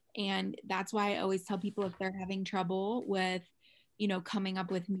 And that's why I always tell people, if they're having trouble with, coming up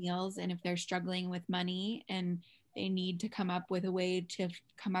with meals, and if they're struggling with money and they need to come up with a way to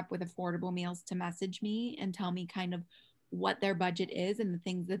come up with affordable meals, to message me and tell me kind of what their budget is and the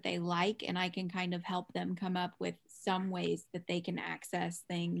things that they like. And I can kind of help them come up with some ways that they can access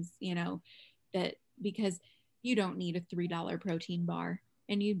things, that, because you don't need a $3 protein bar,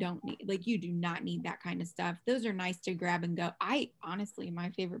 and you do not need that kind of stuff. Those are nice to grab and go. Honestly, my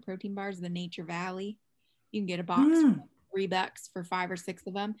favorite protein bar is the Nature Valley. You can get a box for $3 for 5 or 6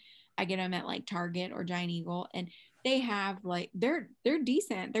 of them. I get them at like Target or Giant Eagle, and they have they're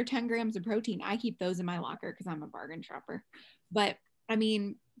decent. They're 10 grams of protein. I keep those in my locker because I'm a bargain shopper. But I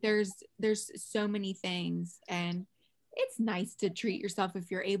mean, there's so many things, and it's nice to treat yourself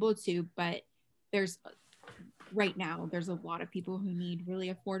if you're able to, but right now there's a lot of people who need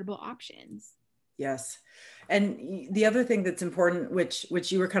really affordable options. Yes. And the other thing that's important,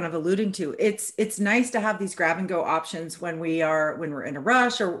 which you were kind of alluding to, it's nice to have these grab and go options when we're in a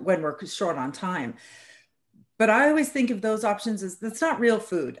rush or when we're short on time. But I always think of those options as, that's not real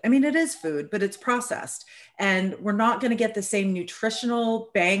food. I mean, it is food, but it's processed. And we're not going to get the same nutritional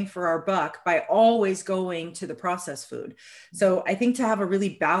bang for our buck by always going to the processed food. So I think to have a really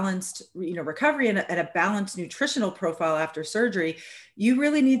balanced, recovery and a balanced nutritional profile after surgery, you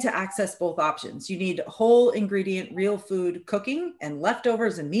really need to access both options. You need whole ingredient, real food cooking and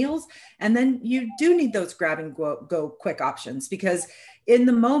leftovers and meals. And then you do need those grab and go quick options, because in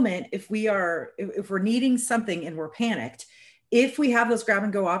the moment, if we're needing something and we're panicked, if we have those grab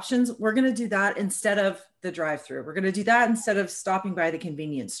and go options, we're going to do that instead of the drive-through. We're going to do that instead of stopping by the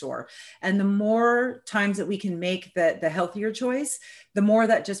convenience store. And the more times that we can make the healthier choice, the more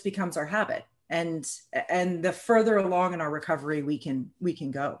that just becomes our habit. And the further along in our recovery we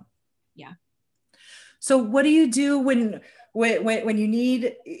can go. Yeah. So what do you do when you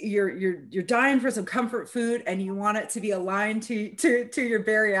need, you're dying for some comfort food and you want it to be aligned to your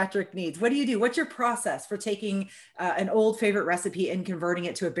bariatric needs? What do you do? What's your process for taking an old favorite recipe and converting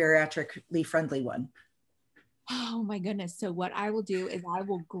it to a bariatrically friendly one? Oh my goodness. So what I will do is I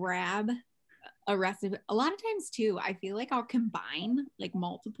will grab a recipe. A lot of times too, I feel like I'll combine like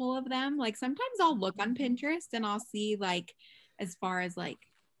multiple of them. Like sometimes I'll look on Pinterest and I'll see as far as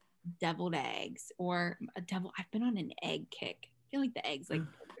deviled eggs or I've been on an egg kick. I feel like the egg's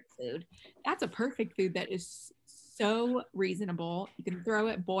perfect food. That's a perfect food that is so reasonable. You can throw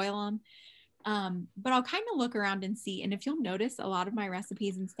it, boil them. But I'll kind of look around and see. And if you'll notice, a lot of my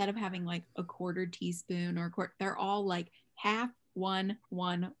recipes, instead of having a quarter teaspoon they're all half 1,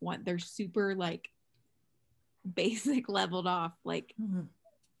 1, 1. They're super like basic leveled off, like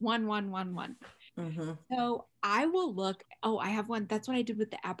 1, 1, 1, 1. So I will look. Oh, I have one. That's what I did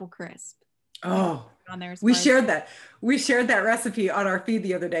with the apple crisp. Oh, on there. We shared that recipe on our feed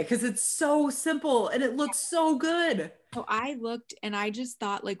the other day because it's so simple and it looks so good. So I looked and I just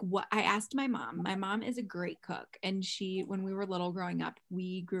thought, like, what I asked my mom. My mom is a great cook, and when we were little growing up,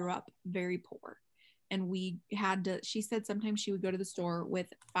 we grew up very poor, and we had to. She said sometimes she would go to the store with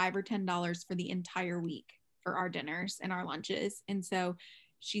 $5 or $10 for the entire week for our dinners and our lunches, and so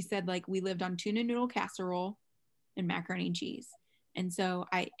she said, like, we lived on tuna noodle casserole and macaroni and cheese. And so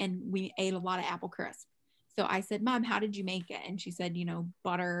we ate a lot of apple crisp. So I said, Mom, how did you make it? And she said,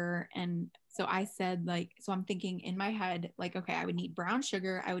 butter. And so I said, like, so I'm thinking in my head, like, okay, I would need brown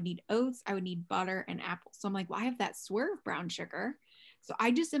sugar, I would need oats, I would need butter and apples. So I'm like, well, I have that Swerve brown sugar. So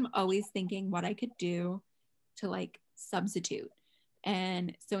I just am always thinking what I could do to like substitute.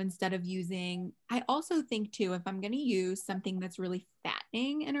 And so instead of I also think too, if I'm going to use something that's really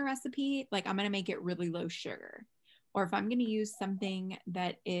fattening in a recipe, like I'm going to make it really low sugar. Or if I'm going to use something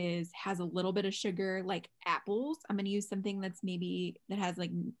that has a little bit of sugar, like apples, I'm going to use something that has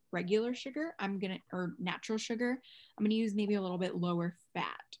like regular sugar. Or natural sugar. I'm going to use maybe a little bit lower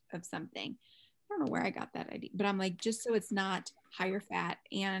fat of something. I don't know where I got that idea, but I'm like, just so it's not higher fat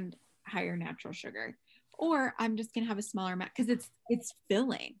and higher natural sugar. Or I'm just going to have a smaller amount because it's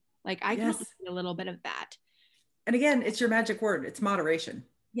filling. Like I can eat a little bit of that. And again, it's your magic word. It's moderation.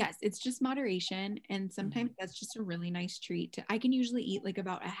 Yes, it's just moderation. And sometimes that's just a really nice treat. I can usually eat like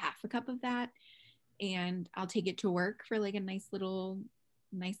about a half a cup of that, and I'll take it to work for like a nice little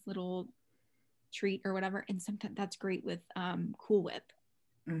treat or whatever. And sometimes that's great with Cool Whip.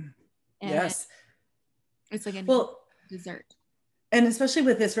 Yes. It's like a dessert. And especially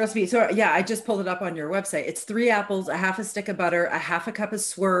with this recipe. So yeah, I just pulled it up on your website. It's 3 apples, a half a stick of butter, a half a cup of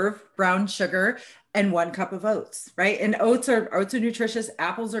Swerve brown sugar, and 1 cup of oats, right? And oats are nutritious.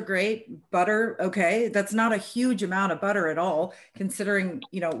 Apples are great. Butter, okay. That's not a huge amount of butter at all, considering,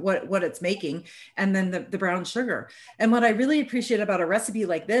 what it's making. And then the brown sugar. And what I really appreciate about a recipe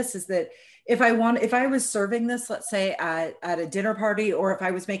like this is that if I was serving this, let's say at a dinner party, or if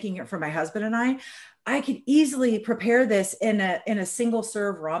I was making it for my husband and I could easily prepare this in a single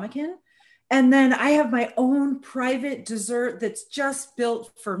serve ramekin. And then I have my own private dessert that's just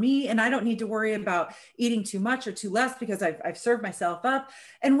built for me. And I don't need to worry about eating too much or too less because I've served myself up.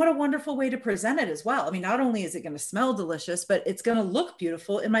 And what a wonderful way to present it as well. I mean, not only is it going to smell delicious, but it's going to look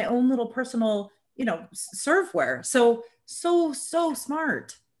beautiful in my own little personal, serveware. So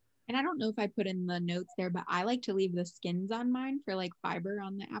smart. And I don't know if I put in the notes there, but I like to leave the skins on mine for like fiber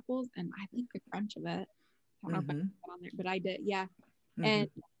on the apples, and I like the crunch of it. I don't know if I put that on there, but I did. Yeah. And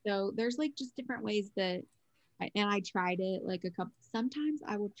so there's like just different ways that, and I tried it like a couple, sometimes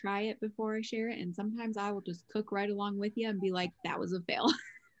I will try it before I share it. And sometimes I will just cook right along with you and be like, that was a fail.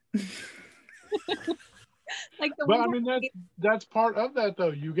 But I mean, that's part of that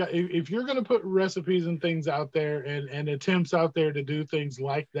though. If you're going to put recipes and things out there and attempts out there to do things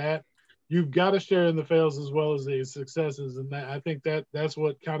like that, you've got to share in the fails as well as the successes. And I think that's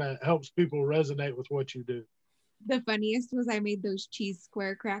what kind of helps people resonate with what you do. The funniest was I made those cheese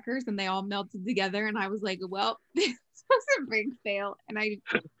square crackers and they all melted together. And I was like, well, this was a big fail. And I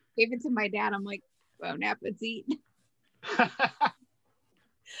gave it to my dad. I'm like, bon appetit.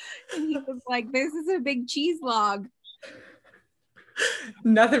 And he was like, this is a big cheese log.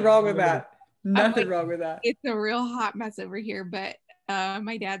 Nothing wrong with that. Nothing wrong with that. It's a real hot mess over here, but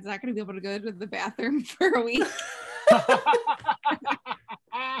my dad's not going to be able to go to the bathroom for a week.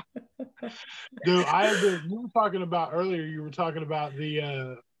 Dude, you were talking about earlier, you were talking about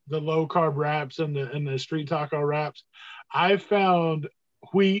the low carb wraps and the street taco wraps. I found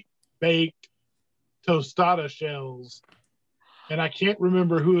wheat baked tostada shells, and I can't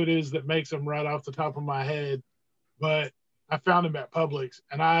remember who it is that makes them right off the top of my head, but I found them at Publix,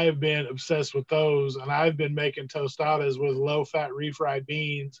 and I've been obsessed with those. And I've been making tostadas with low-fat refried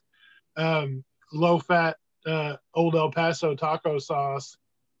beans, low-fat Old El Paso taco sauce,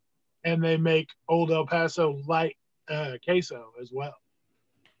 and they make Old El Paso light queso as well.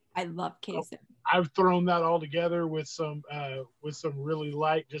 I love queso. So I've thrown that all together with some really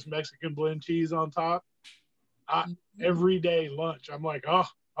light, just Mexican blend cheese on top. Everyday lunch, I'm like,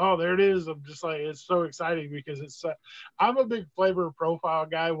 oh, there it is. I'm just like, it's so exciting because I'm a big flavor profile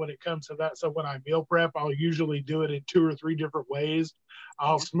guy when it comes to that. So when I meal prep, I'll usually do it in 2 or 3 different ways.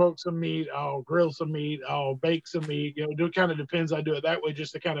 I'll smoke some meat, I'll grill some meat, I'll bake some meat. It kind of depends. I do it that way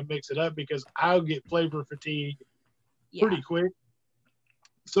just to kind of mix it up because I'll get flavor fatigue pretty quick.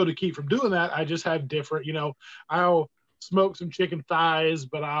 So to keep from doing that, I just have different, I'll smoke some chicken thighs,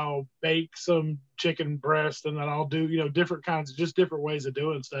 but I'll bake some chicken breast, and then I'll do, different kinds of, just different ways of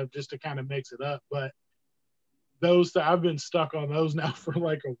doing stuff just to kind of mix it up. But I've been stuck on those now for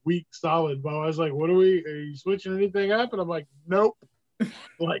like a week solid. But I was like, are you switching anything up? And I'm like, nope.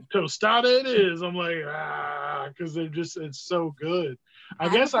 Like tostada it is. I'm like, because it's so good. I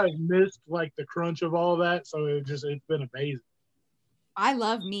guess I missed like the crunch of all that. So it's been amazing. I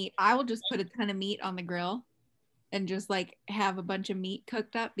love meat. I will just put a ton of meat on the grill and just like have a bunch of meat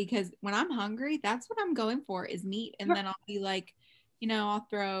cooked up, because when I'm hungry, that's what I'm going for is meat. And then I'll be like,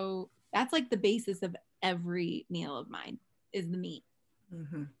 that's like the basis of every meal of mine is the meat.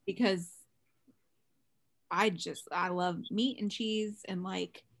 Mm-hmm. Because I love meat and cheese, and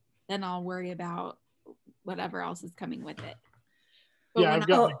like, then I'll worry about whatever else is coming with it. But yeah, I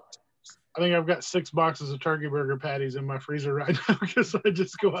think I've got 6 boxes of turkey burger patties in my freezer right now, because I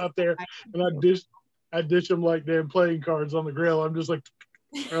just go out there and I dish them like damn playing cards on the grill. I'm just like,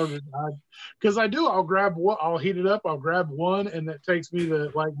 because I'll heat it up, I'll grab one, and that takes me to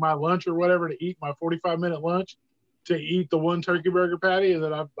like my lunch or whatever to eat my 45-minute lunch, to eat the one turkey burger patty, and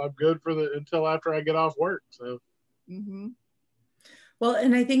then I'm good until after I get off work. So, mm-hmm. Well,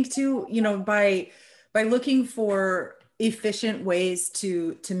 and I think too, by looking for efficient ways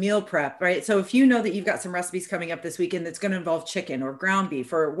to meal prep, right? So if you know that you've got some recipes coming up this weekend that's going to involve chicken or ground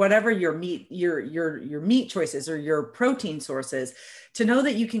beef or whatever your meat, your meat choices or your protein sources, to know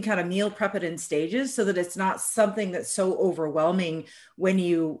that you can kind of meal prep it in stages so that it's not something that's so overwhelming when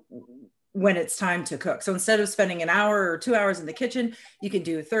it's time to cook. So instead of spending an hour or 2 hours in the kitchen, you can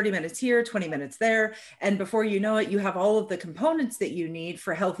do 30 minutes here, 20 minutes there. And before you know it, you have all of the components that you need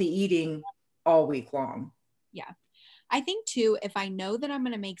for healthy eating all week long. Yeah. I think too, if I know that I'm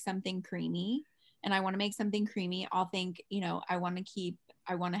going to make something creamy and I want to make something creamy, I'll think, I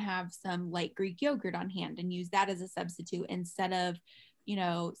want to have some light Greek yogurt on hand and use that as a substitute instead of,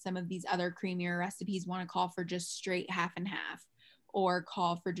 some of these other creamier recipes want to call for just straight half and half, or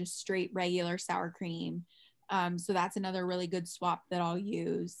call for just straight regular sour cream. So that's another really good swap that I'll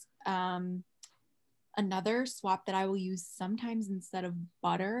use. Another swap that I will use sometimes instead of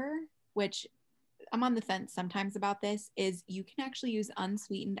butter, which I'm on the fence sometimes about this, is you can actually use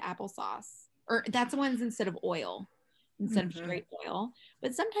unsweetened applesauce, or that's the ones instead of oil, instead of straight oil.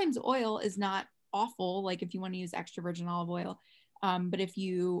 But sometimes oil is not awful, like if you want to use extra virgin olive oil. But if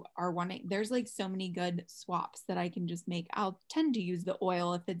you are wanting, there's like so many good swaps that I can just make. I'll tend to use the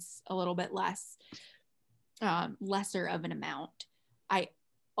oil if it's a little bit lesser of an amount. I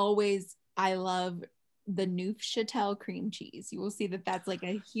love the Neufchâtel cream cheese. You will see that that's like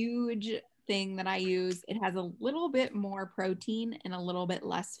a huge thing that I use. It has a little bit more protein and a little bit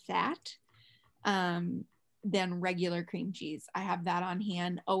less fat than regular cream cheese. I have that on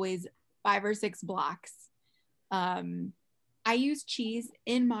hand, always 5 or 6 blocks. I use cheese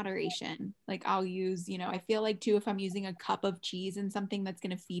in moderation. Like I'll use, I feel like too, if I'm using a cup of cheese and something that's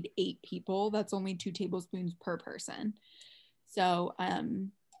going to feed 8 people, that's only 2 tablespoons per person. So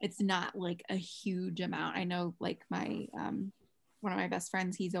it's not like a huge amount. I know like my, one of my best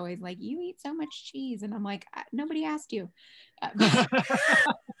friends, he's always like, you eat so much cheese. And I'm like, nobody asked you.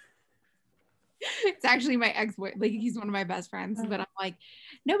 It's actually my ex-boy, like he's one of my best friends, but I'm like,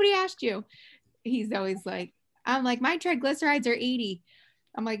 nobody asked you. He's always like, I'm like, my triglycerides are 80.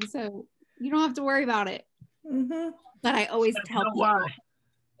 I'm like, so you don't have to worry about it. Mm-hmm. But I always tell people,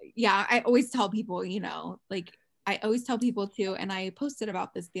 I always tell people, like I always tell people too, and I posted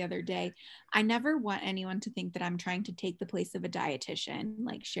about this the other day, I never want anyone to think that I'm trying to take the place of a dietitian,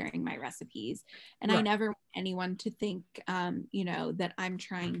 like sharing my recipes. And I never want anyone to think, that I'm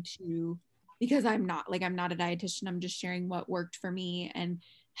trying to, because I'm not a dietitian, I'm just sharing what worked for me, and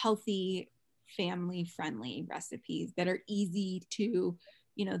healthy, family friendly recipes that are easy to,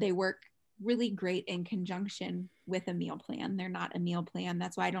 they work really great in conjunction with a meal plan. They're not a meal plan.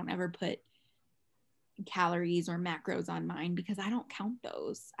 That's why I don't ever put calories or macros on mine, because I don't count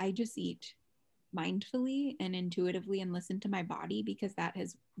those. I just eat mindfully and intuitively and listen to my body, because that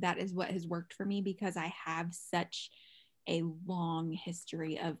is what has worked for me, because I have such a long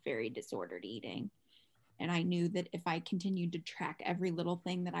history of very disordered eating. And I knew that if I continued to track every little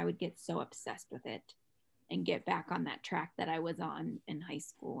thing, that I would get so obsessed with it and get back on that track that I was on in high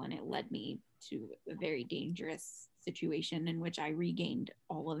school. And it led me to a very dangerous situation in which I regained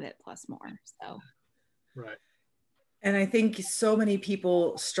all of it plus more. So. Right. And I think so many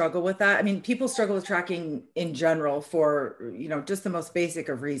people struggle with that. I mean, people struggle with tracking in general for, just the most basic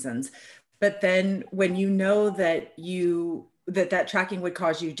of reasons. But then when you know that that tracking would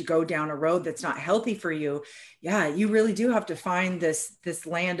cause you to go down a road that's not healthy for you, you really do have to find this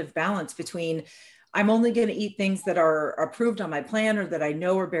land of balance between, I'm only going to eat things that are approved on my plan or that I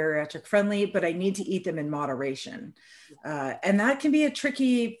know are bariatric friendly, but I need to eat them in moderation. And that can be a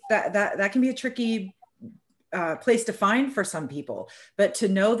tricky, that can be a tricky place to find for some people, but to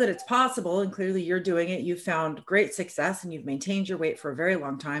know that it's possible, and clearly you're doing it, you've found great success and you've maintained your weight for a very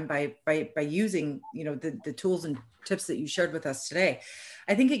long time by using, you know, the tools and tips that you shared with us today.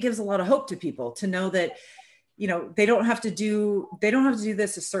 I think it gives a lot of hope to people to know that, you know, they don't have to do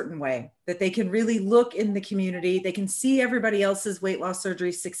this a certain way, that they can really look in the community, they can see everybody else's weight loss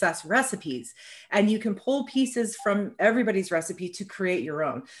surgery success recipes, and you can pull pieces from everybody's recipe to create your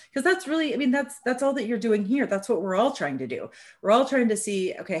own. Because that's really, I mean, that's all that you're doing here. That's what we're all trying to do. We're all trying to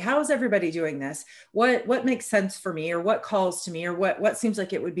see, okay, how is everybody doing this? What makes sense for me, or what calls to me, or what seems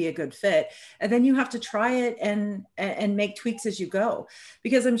like it would be a good fit? And then you have to try it and make tweaks as you go.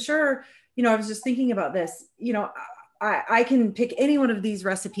 Because I'm sure, you know, I was just thinking about this, you know, I can pick any one of these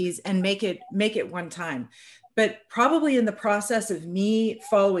recipes and make it one time. But probably in the process of me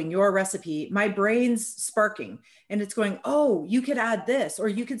following your recipe, my brain's sparking and it's going, oh, you could add this, or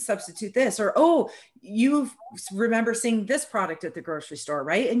you could substitute this, or, oh, you remember seeing this product at the grocery store,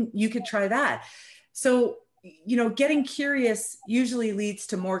 right? And you could try that. So, you know, getting curious usually leads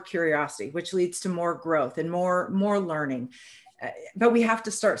to more curiosity, which leads to more growth and more learning. But we have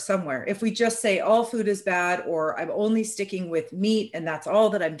to start somewhere. If we just say all food is bad, or I'm only sticking with meat and that's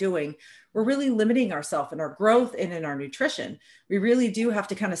all that I'm doing, we're really limiting ourselves in our growth and in our nutrition. We really do have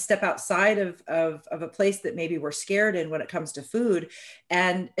to kind of step outside of a place that maybe we're scared in when it comes to food,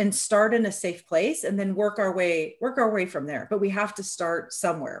 and start in a safe place and then work our way from there. But we have to start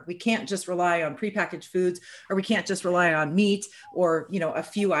somewhere. We can't just rely on prepackaged foods, or we can't just rely on meat or, you know, a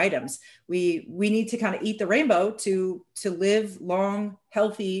few items. We need to kind of eat the rainbow to live long,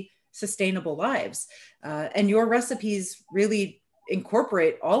 healthy, sustainable lives. And your recipes really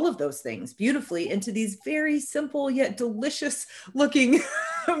incorporate all of those things beautifully into these very simple yet delicious looking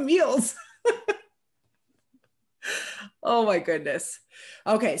meals. Oh my goodness.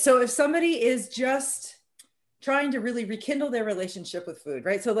 Okay. So if somebody is just trying to really rekindle their relationship with food,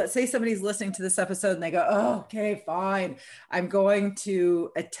 right? So let's say somebody's listening to this episode and they go, oh, okay, fine. I'm going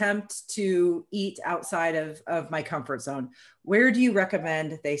to attempt to eat outside of my comfort zone. Where do you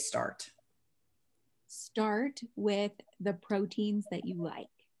recommend they start? Start with the proteins that you like.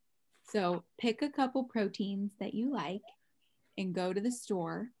 So pick a couple proteins that you like and go to the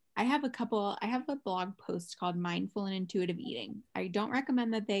store. I have a blog post called Mindful and Intuitive Eating. I don't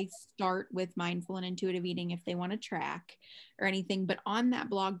recommend that they start with mindful and intuitive eating if they want to track or anything, but on that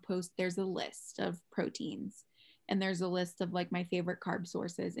blog post, there's a list of proteins and there's a list of like my favorite carb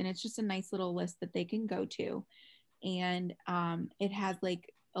sources. And it's just a nice little list that they can go to. And it has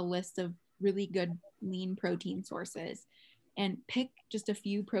like a list of really good lean protein sources, and pick just a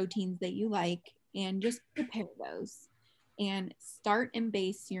few proteins that you like and just prepare those and start and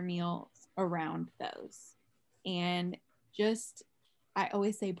base your meals around those. And just, I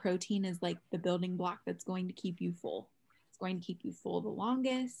always say protein is like the building block that's going to keep you full. It's going to keep you full the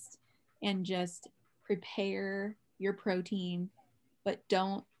longest, and just prepare your protein, but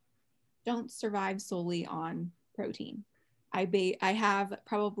don't survive solely on protein. I have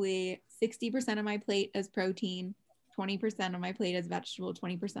probably 60% of my plate as protein, 20% of my plate as vegetable,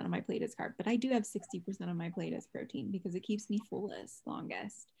 20% of my plate as carb. But I do have 60% of my plate as protein because it keeps me fullest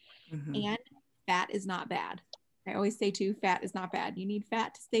longest. Mm-hmm. And fat is not bad. I always say too, fat is not bad. You need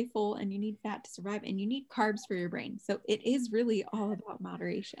fat to stay full, and you need fat to survive, and you need carbs for your brain. So it is really all about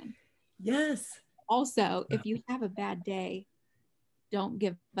moderation. Yes. Also, if you have a bad day, don't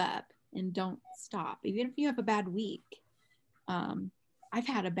give up and don't stop. Even if you have a bad week. I've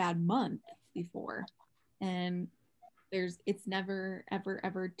had a bad month before, and it's never, ever,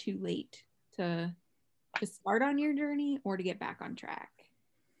 ever too late to start on your journey or to get back on track.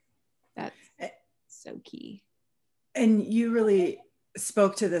 That's so key. And you really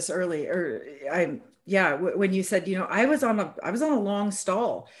spoke to this earlier. When you said, you know, I was on a long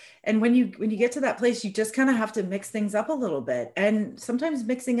stall, and when you get to that place, you just kind of have to mix things up a little bit. And sometimes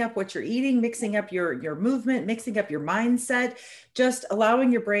mixing up what you're eating, mixing up your movement, mixing up your mindset, just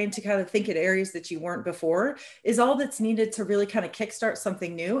allowing your brain to kind of think in areas that you weren't before is all that's needed to really kind of kickstart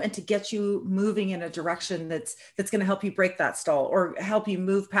something new and to get you moving in a direction that's going to help you break that stall or help you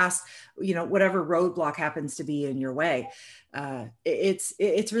move past, you know, whatever roadblock happens to be in your way.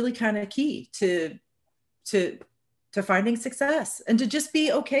 It's really kind of key to finding success, and to just be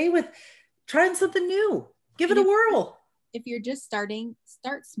okay with trying something new. Give it a whirl. If you're just starting,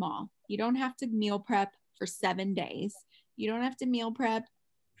 start small. You don't have to meal prep for 7 days. You don't have to meal prep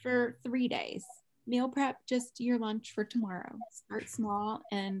for 3 days. Meal prep just your lunch for tomorrow. Start small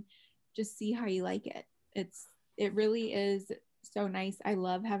and just see how you like it. It really is so nice. I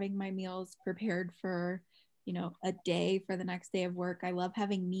love having my meals prepared for, a day for the next day of work. I love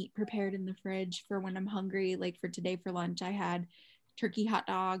having meat prepared in the fridge for when I'm hungry. Like for today for lunch, I had turkey hot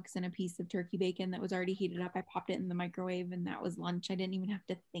dogs and a piece of turkey bacon that was already heated up. I popped it in the microwave and that was lunch. I didn't even have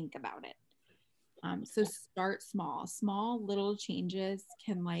to think about it. So start small little changes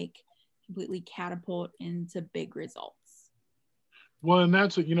can like completely catapult into big results. Well, and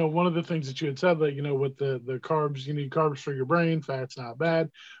that's what, one of the things that you had said, like, with the carbs, you need carbs for your brain, fat's not bad.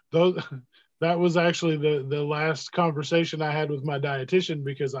 Those, that was actually the last conversation I had with my dietitian,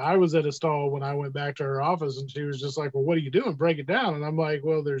 because I was at a stall when I went back to her office and she was just like, well, what are you doing? Break it down. And I'm like,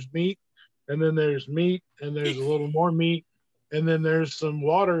 well, there's meat, and then there's meat, and there's a little more meat, and then there's some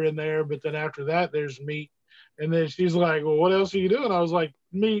water in there, but then after that there's meat. And then she's like, well, what else are you doing? I was like,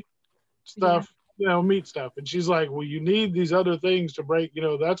 meat stuff. Yeah. Meat stuff. And she's like, well, you need these other things to break,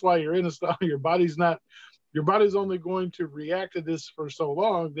 that's why you're in a stall. Your body's only going to react to this for so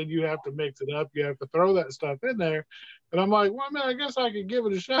long. Then you have to mix it up. You have to throw that stuff in there. And I'm like, well, man, I guess I could give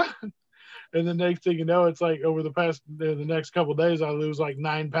it a shot. And the next thing you know, it's like over the next couple of days, I lose like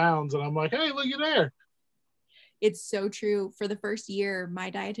 9 pounds. And I'm like, hey, look at there. It's so true. For the first year, my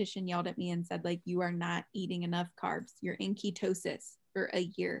dietitian yelled at me and said, like, you are not eating enough carbs. You're in ketosis for a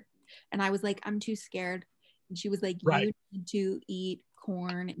year. And I was like, I'm too scared. And she was like, right. You need to eat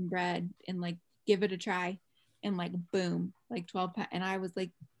corn and bread and like give it a try. And like, boom, like 12 pounds. And I was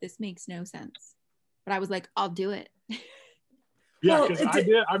like, this makes no sense. But I was like, I'll do it. Yeah, because I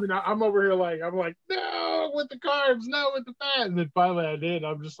did. I mean, I'm over here like, I'm like, no, with the carbs, no, with the fat. And then finally I did.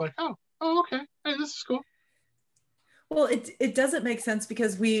 I'm just like, oh, okay. Hey, this is cool. Well, it doesn't make sense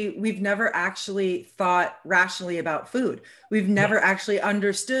because we've never actually thought rationally about food. We've never actually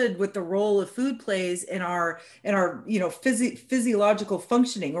understood what the role of food plays in our physiological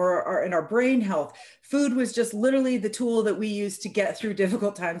functioning or in our brain health. Food was just literally the tool that we used to get through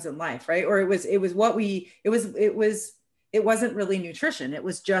difficult times in life, right? Or it wasn't really nutrition. It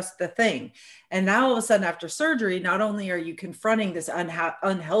was just the thing. And now all of a sudden after surgery, not only are you confronting this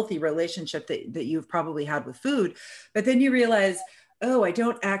unhealthy relationship that you've probably had with food, but then you realize, oh, I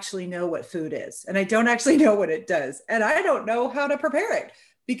don't actually know what food is. And I don't actually know what it does. And I don't know how to prepare it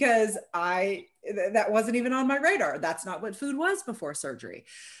because that wasn't even on my radar. That's not what food was before surgery.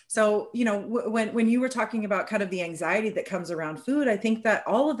 So, when you were talking about kind of the anxiety that comes around food, I think that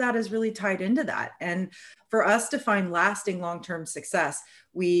all of that is really tied into that. And for us to find lasting long-term success,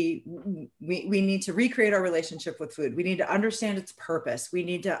 we need to recreate our relationship with food. We need to understand its purpose. We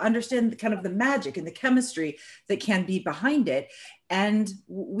need to understand kind of the magic and the chemistry that can be behind it. And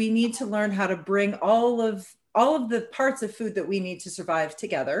we need to learn how to bring all of the parts of food that we need to survive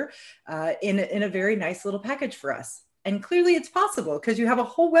together in a very nice little package for us. And clearly it's possible because you have a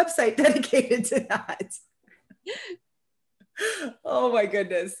whole website dedicated to that. Oh my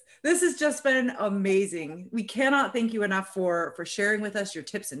goodness. This has just been amazing. We cannot thank you enough for sharing with us your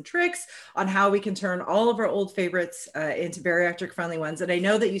tips and tricks on how we can turn all of our old favorites into bariatric friendly ones. And I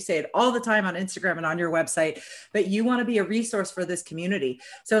know that you say it all the time on Instagram and on your website, but you want to be a resource for this community.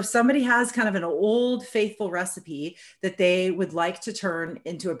 So if somebody has kind of an old faithful recipe that they would like to turn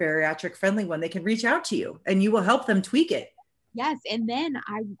into a bariatric friendly one, they can reach out to you and you will help them tweak it. Yes. And then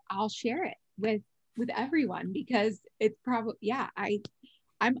I'll share it with everyone because it's probably,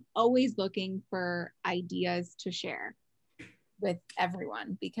 I'm always looking for ideas to share with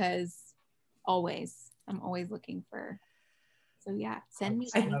everyone because I'm always looking for, so send me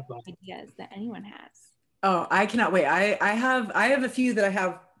any ideas that anyone has. Oh, I cannot wait. I have a few that I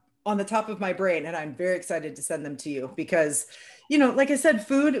have on the top of my brain and I'm very excited to send them to you because like I said,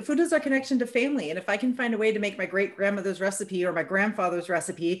 food is our connection to family. And if I can find a way to make my great grandmother's recipe or my grandfather's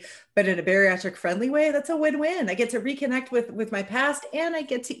recipe, but in a bariatric friendly way, that's a win-win. I get to reconnect with my past and I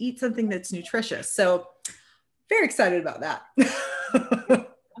get to eat something that's nutritious. So very excited about that.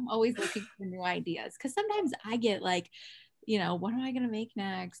 I'm always looking for new ideas because sometimes I get like, what am I going to make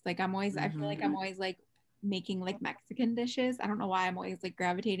next? Like I feel like I'm always like making like Mexican dishes. I don't know why I'm always like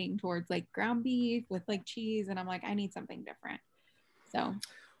gravitating towards like ground beef with like cheese. And I'm like, I need something different. So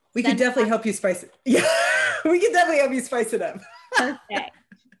we can definitely help you spice it. Yeah, we can definitely help you spice it up. Perfect.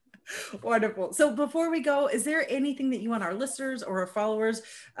 Wonderful. So before we go, is there anything that you want our listeners or our followers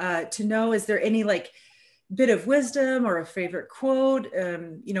to know? Is there any like bit of wisdom or a favorite quote?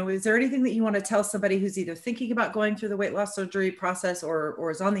 Is there anything that you want to tell somebody who's either thinking about going through the weight loss surgery process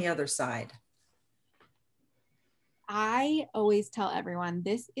or is on the other side? I always tell everyone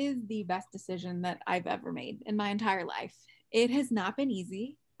this is the best decision that I've ever made in my entire life. It has not been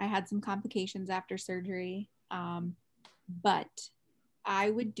easy. I had some complications after surgery, but I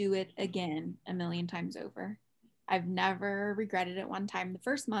would do it again a million times over. I've never regretted it one time. The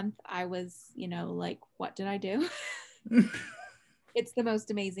first month I was, like, what did I do? It's the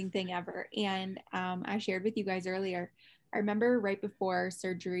most amazing thing ever. And I shared with you guys earlier, I remember right before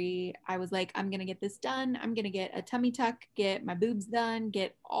surgery, I was like, I'm going to get this done. I'm going to get a tummy tuck, get my boobs done,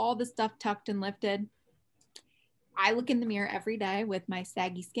 get all the stuff tucked and lifted. I look in the mirror every day with my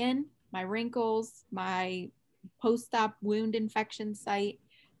saggy skin, my wrinkles, my post-op wound infection site,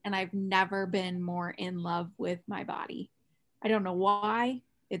 and I've never been more in love with my body. I don't know why.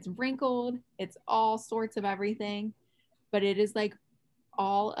 It's wrinkled. It's all sorts of everything, but it is like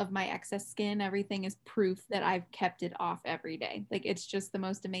all of my excess skin, everything is proof that I've kept it off every day. Like, it's just the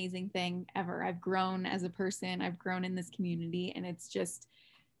most amazing thing ever. I've grown as a person. I've grown in this community, and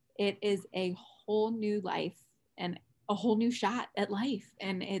it is a whole new life and a whole new shot at life.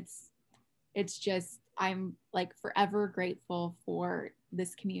 And it's just, I'm like forever grateful for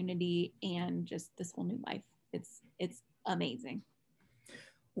this community and just this whole new life. It's amazing.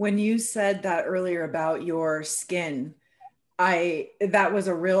 When you said that earlier about your skin, that was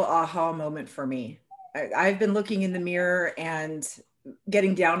a real aha moment for me. I've been looking in the mirror and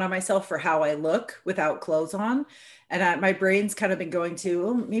getting down on myself for how I look without clothes on. And my brain's kind of been going to,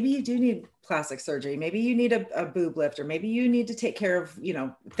 oh, maybe you do need plastic surgery. Maybe you need a boob lift, or maybe you need to take care of,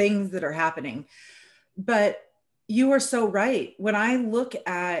 things that are happening. But you are so right. When I look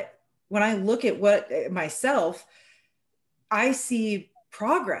at what myself, I see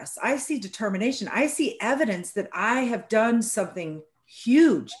progress. I see determination. I see evidence that I have done something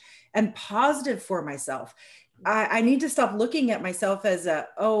huge and positive for myself. I need to stop looking at myself as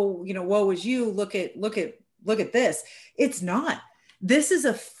woe is you. Look at this. It's not. This is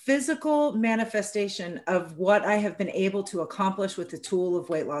a physical manifestation of what I have been able to accomplish with the tool of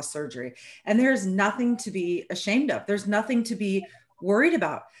weight loss surgery. And there's nothing to be ashamed of. There's nothing to be worried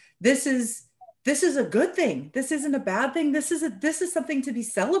about. This is a good thing. This isn't a bad thing. This is something to be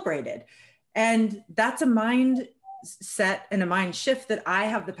celebrated. And that's a mindset and a mind shift that I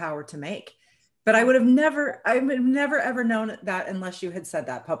have the power to make. But I would have never ever known that unless you had said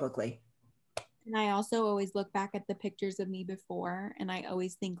that publicly. And I also always look back at the pictures of me before, and I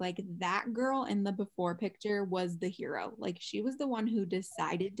always think like that girl in the before picture was the hero. Like, she was the one who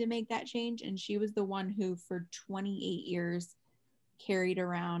decided to make that change. And she was the one who for 28 years carried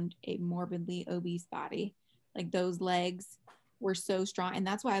around a morbidly obese body. Like, those legs were so strong. And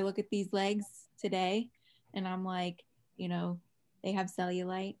that's why I look at these legs today and I'm like, they have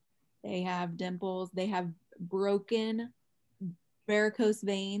cellulite, they have dimples, they have broken varicose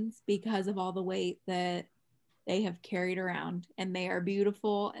veins because of all the weight that they have carried around. And they are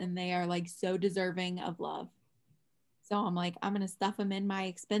beautiful, and they are like so deserving of love. So I'm like, I'm going to stuff them in my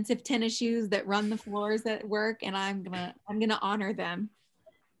expensive tennis shoes that run the floors at work, and I'm going to honor them.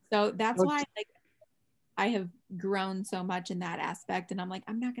 So that's why I have grown so much in that aspect. And I'm like,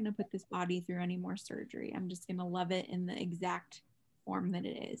 I'm not going to put this body through any more surgery. I'm just going to love it in the exact form that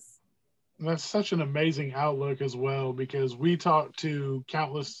it is. That's such an amazing outlook as well, because we talk to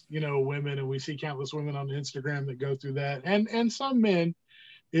countless, women, and we see countless women on Instagram that go through that, and some men.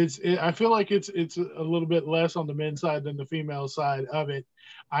 I feel like it's a little bit less on the men's side than the female side of it.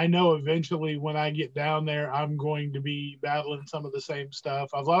 I know eventually when I get down there, I'm going to be battling some of the same stuff.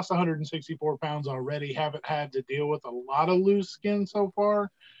 I've lost 164 pounds already. Haven't had to deal with a lot of loose skin so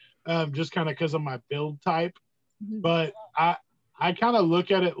far, just kind of because of my build type. Mm-hmm. But I kind of look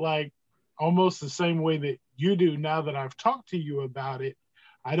at it like almost the same way that you do now that I've talked to you about it.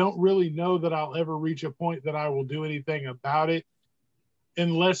 I don't really know that I'll ever reach a point that I will do anything about it,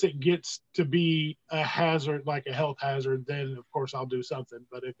 unless it gets to be a hazard, like a health hazard. Then of course I'll do something.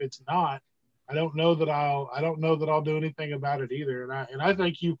 But if it's not, I don't know that I'll do anything about it either. And I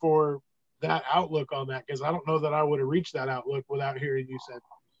thank you for that outlook on that, because I don't know that I would have reached that outlook without hearing you say that.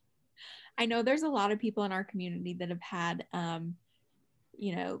 I know there's a lot of people in our community that have had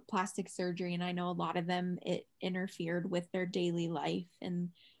plastic surgery, and I know a lot of them, it interfered with their daily life, and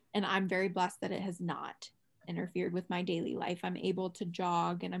I'm very blessed that it has not interfered with my daily life. I'm able to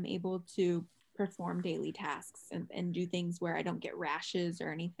jog, and I'm able to perform daily tasks and do things where I don't get rashes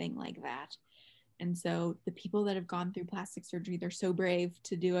or anything like that. And so the people that have gone through plastic surgery, they're so brave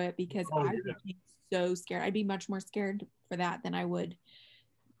to do it, because I would be so scared. I'd be much more scared for that than I would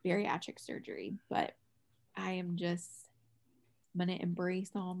bariatric surgery. But I'm going to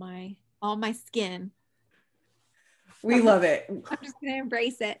embrace all my skin. We love it. I'm just going to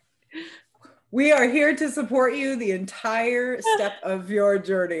embrace it. We are here to support you the entire step of your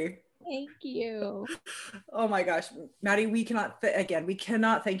journey. Thank you. Oh my gosh, Maddie, we cannot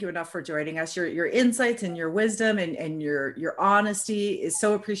thank you enough for joining us. Your insights and your wisdom and your honesty is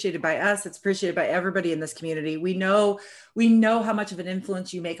so appreciated by us. It's appreciated by everybody in this community. We know how much of an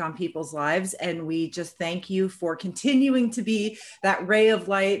influence you make on people's lives, and we just thank you for continuing to be that ray of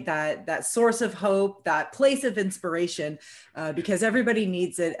light, that source of hope, that place of inspiration, because everybody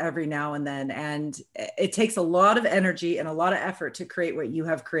needs it every now and then. And it takes a lot of energy and a lot of effort to create what you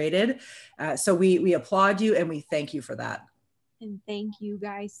have created. So we applaud you and we thank you for that. And thank you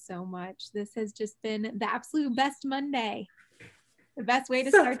guys so much. This has just been the absolute best Monday. The best way to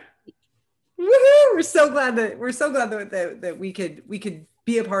start the week. Woohoo! We're so glad that we could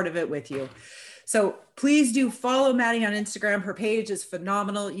be a part of it with you. So please do follow Maddie on Instagram. Her page is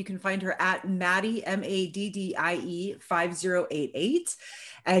phenomenal. You can find her at Maddie, Maddie 5088.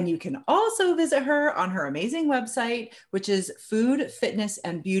 And you can also visit her on her amazing website, which is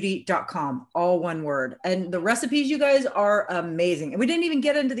foodfitnessandbeauty.com, all one word. And the recipes, you guys, are amazing. And we didn't even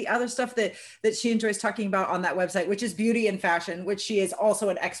get into the other stuff that she enjoys talking about on that website, which is beauty and fashion, which she is also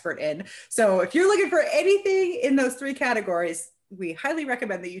an expert in. So if you're looking for anything in those three categories, we highly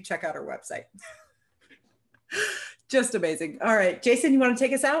recommend that you check out our website. Just amazing. All right, Jason, you want to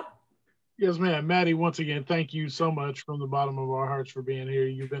take us out? Yes, ma'am. Maddie, once again, thank you so much from the bottom of our hearts for being here.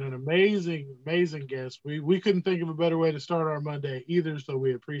 You've been an amazing, amazing guest. We couldn't think of a better way to start our Monday either, so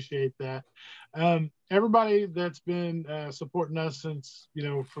we appreciate that. Everybody that's been supporting us since,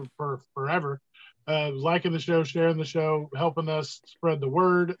 for forever, liking the show, sharing the show, helping us spread the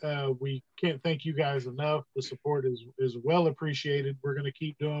word. We can't thank you guys enough. The support is well appreciated. We're going to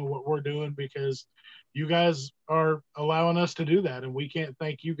keep doing what we're doing because you guys are allowing us to do that, and we can't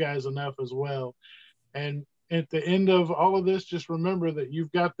thank you guys enough as well. And at the end of all of this, just remember that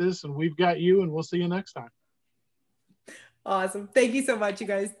you've got this and we've got you, and we'll see you next time. Awesome. Thank you so much, you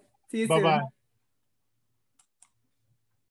guys. See you soon. Bye-bye.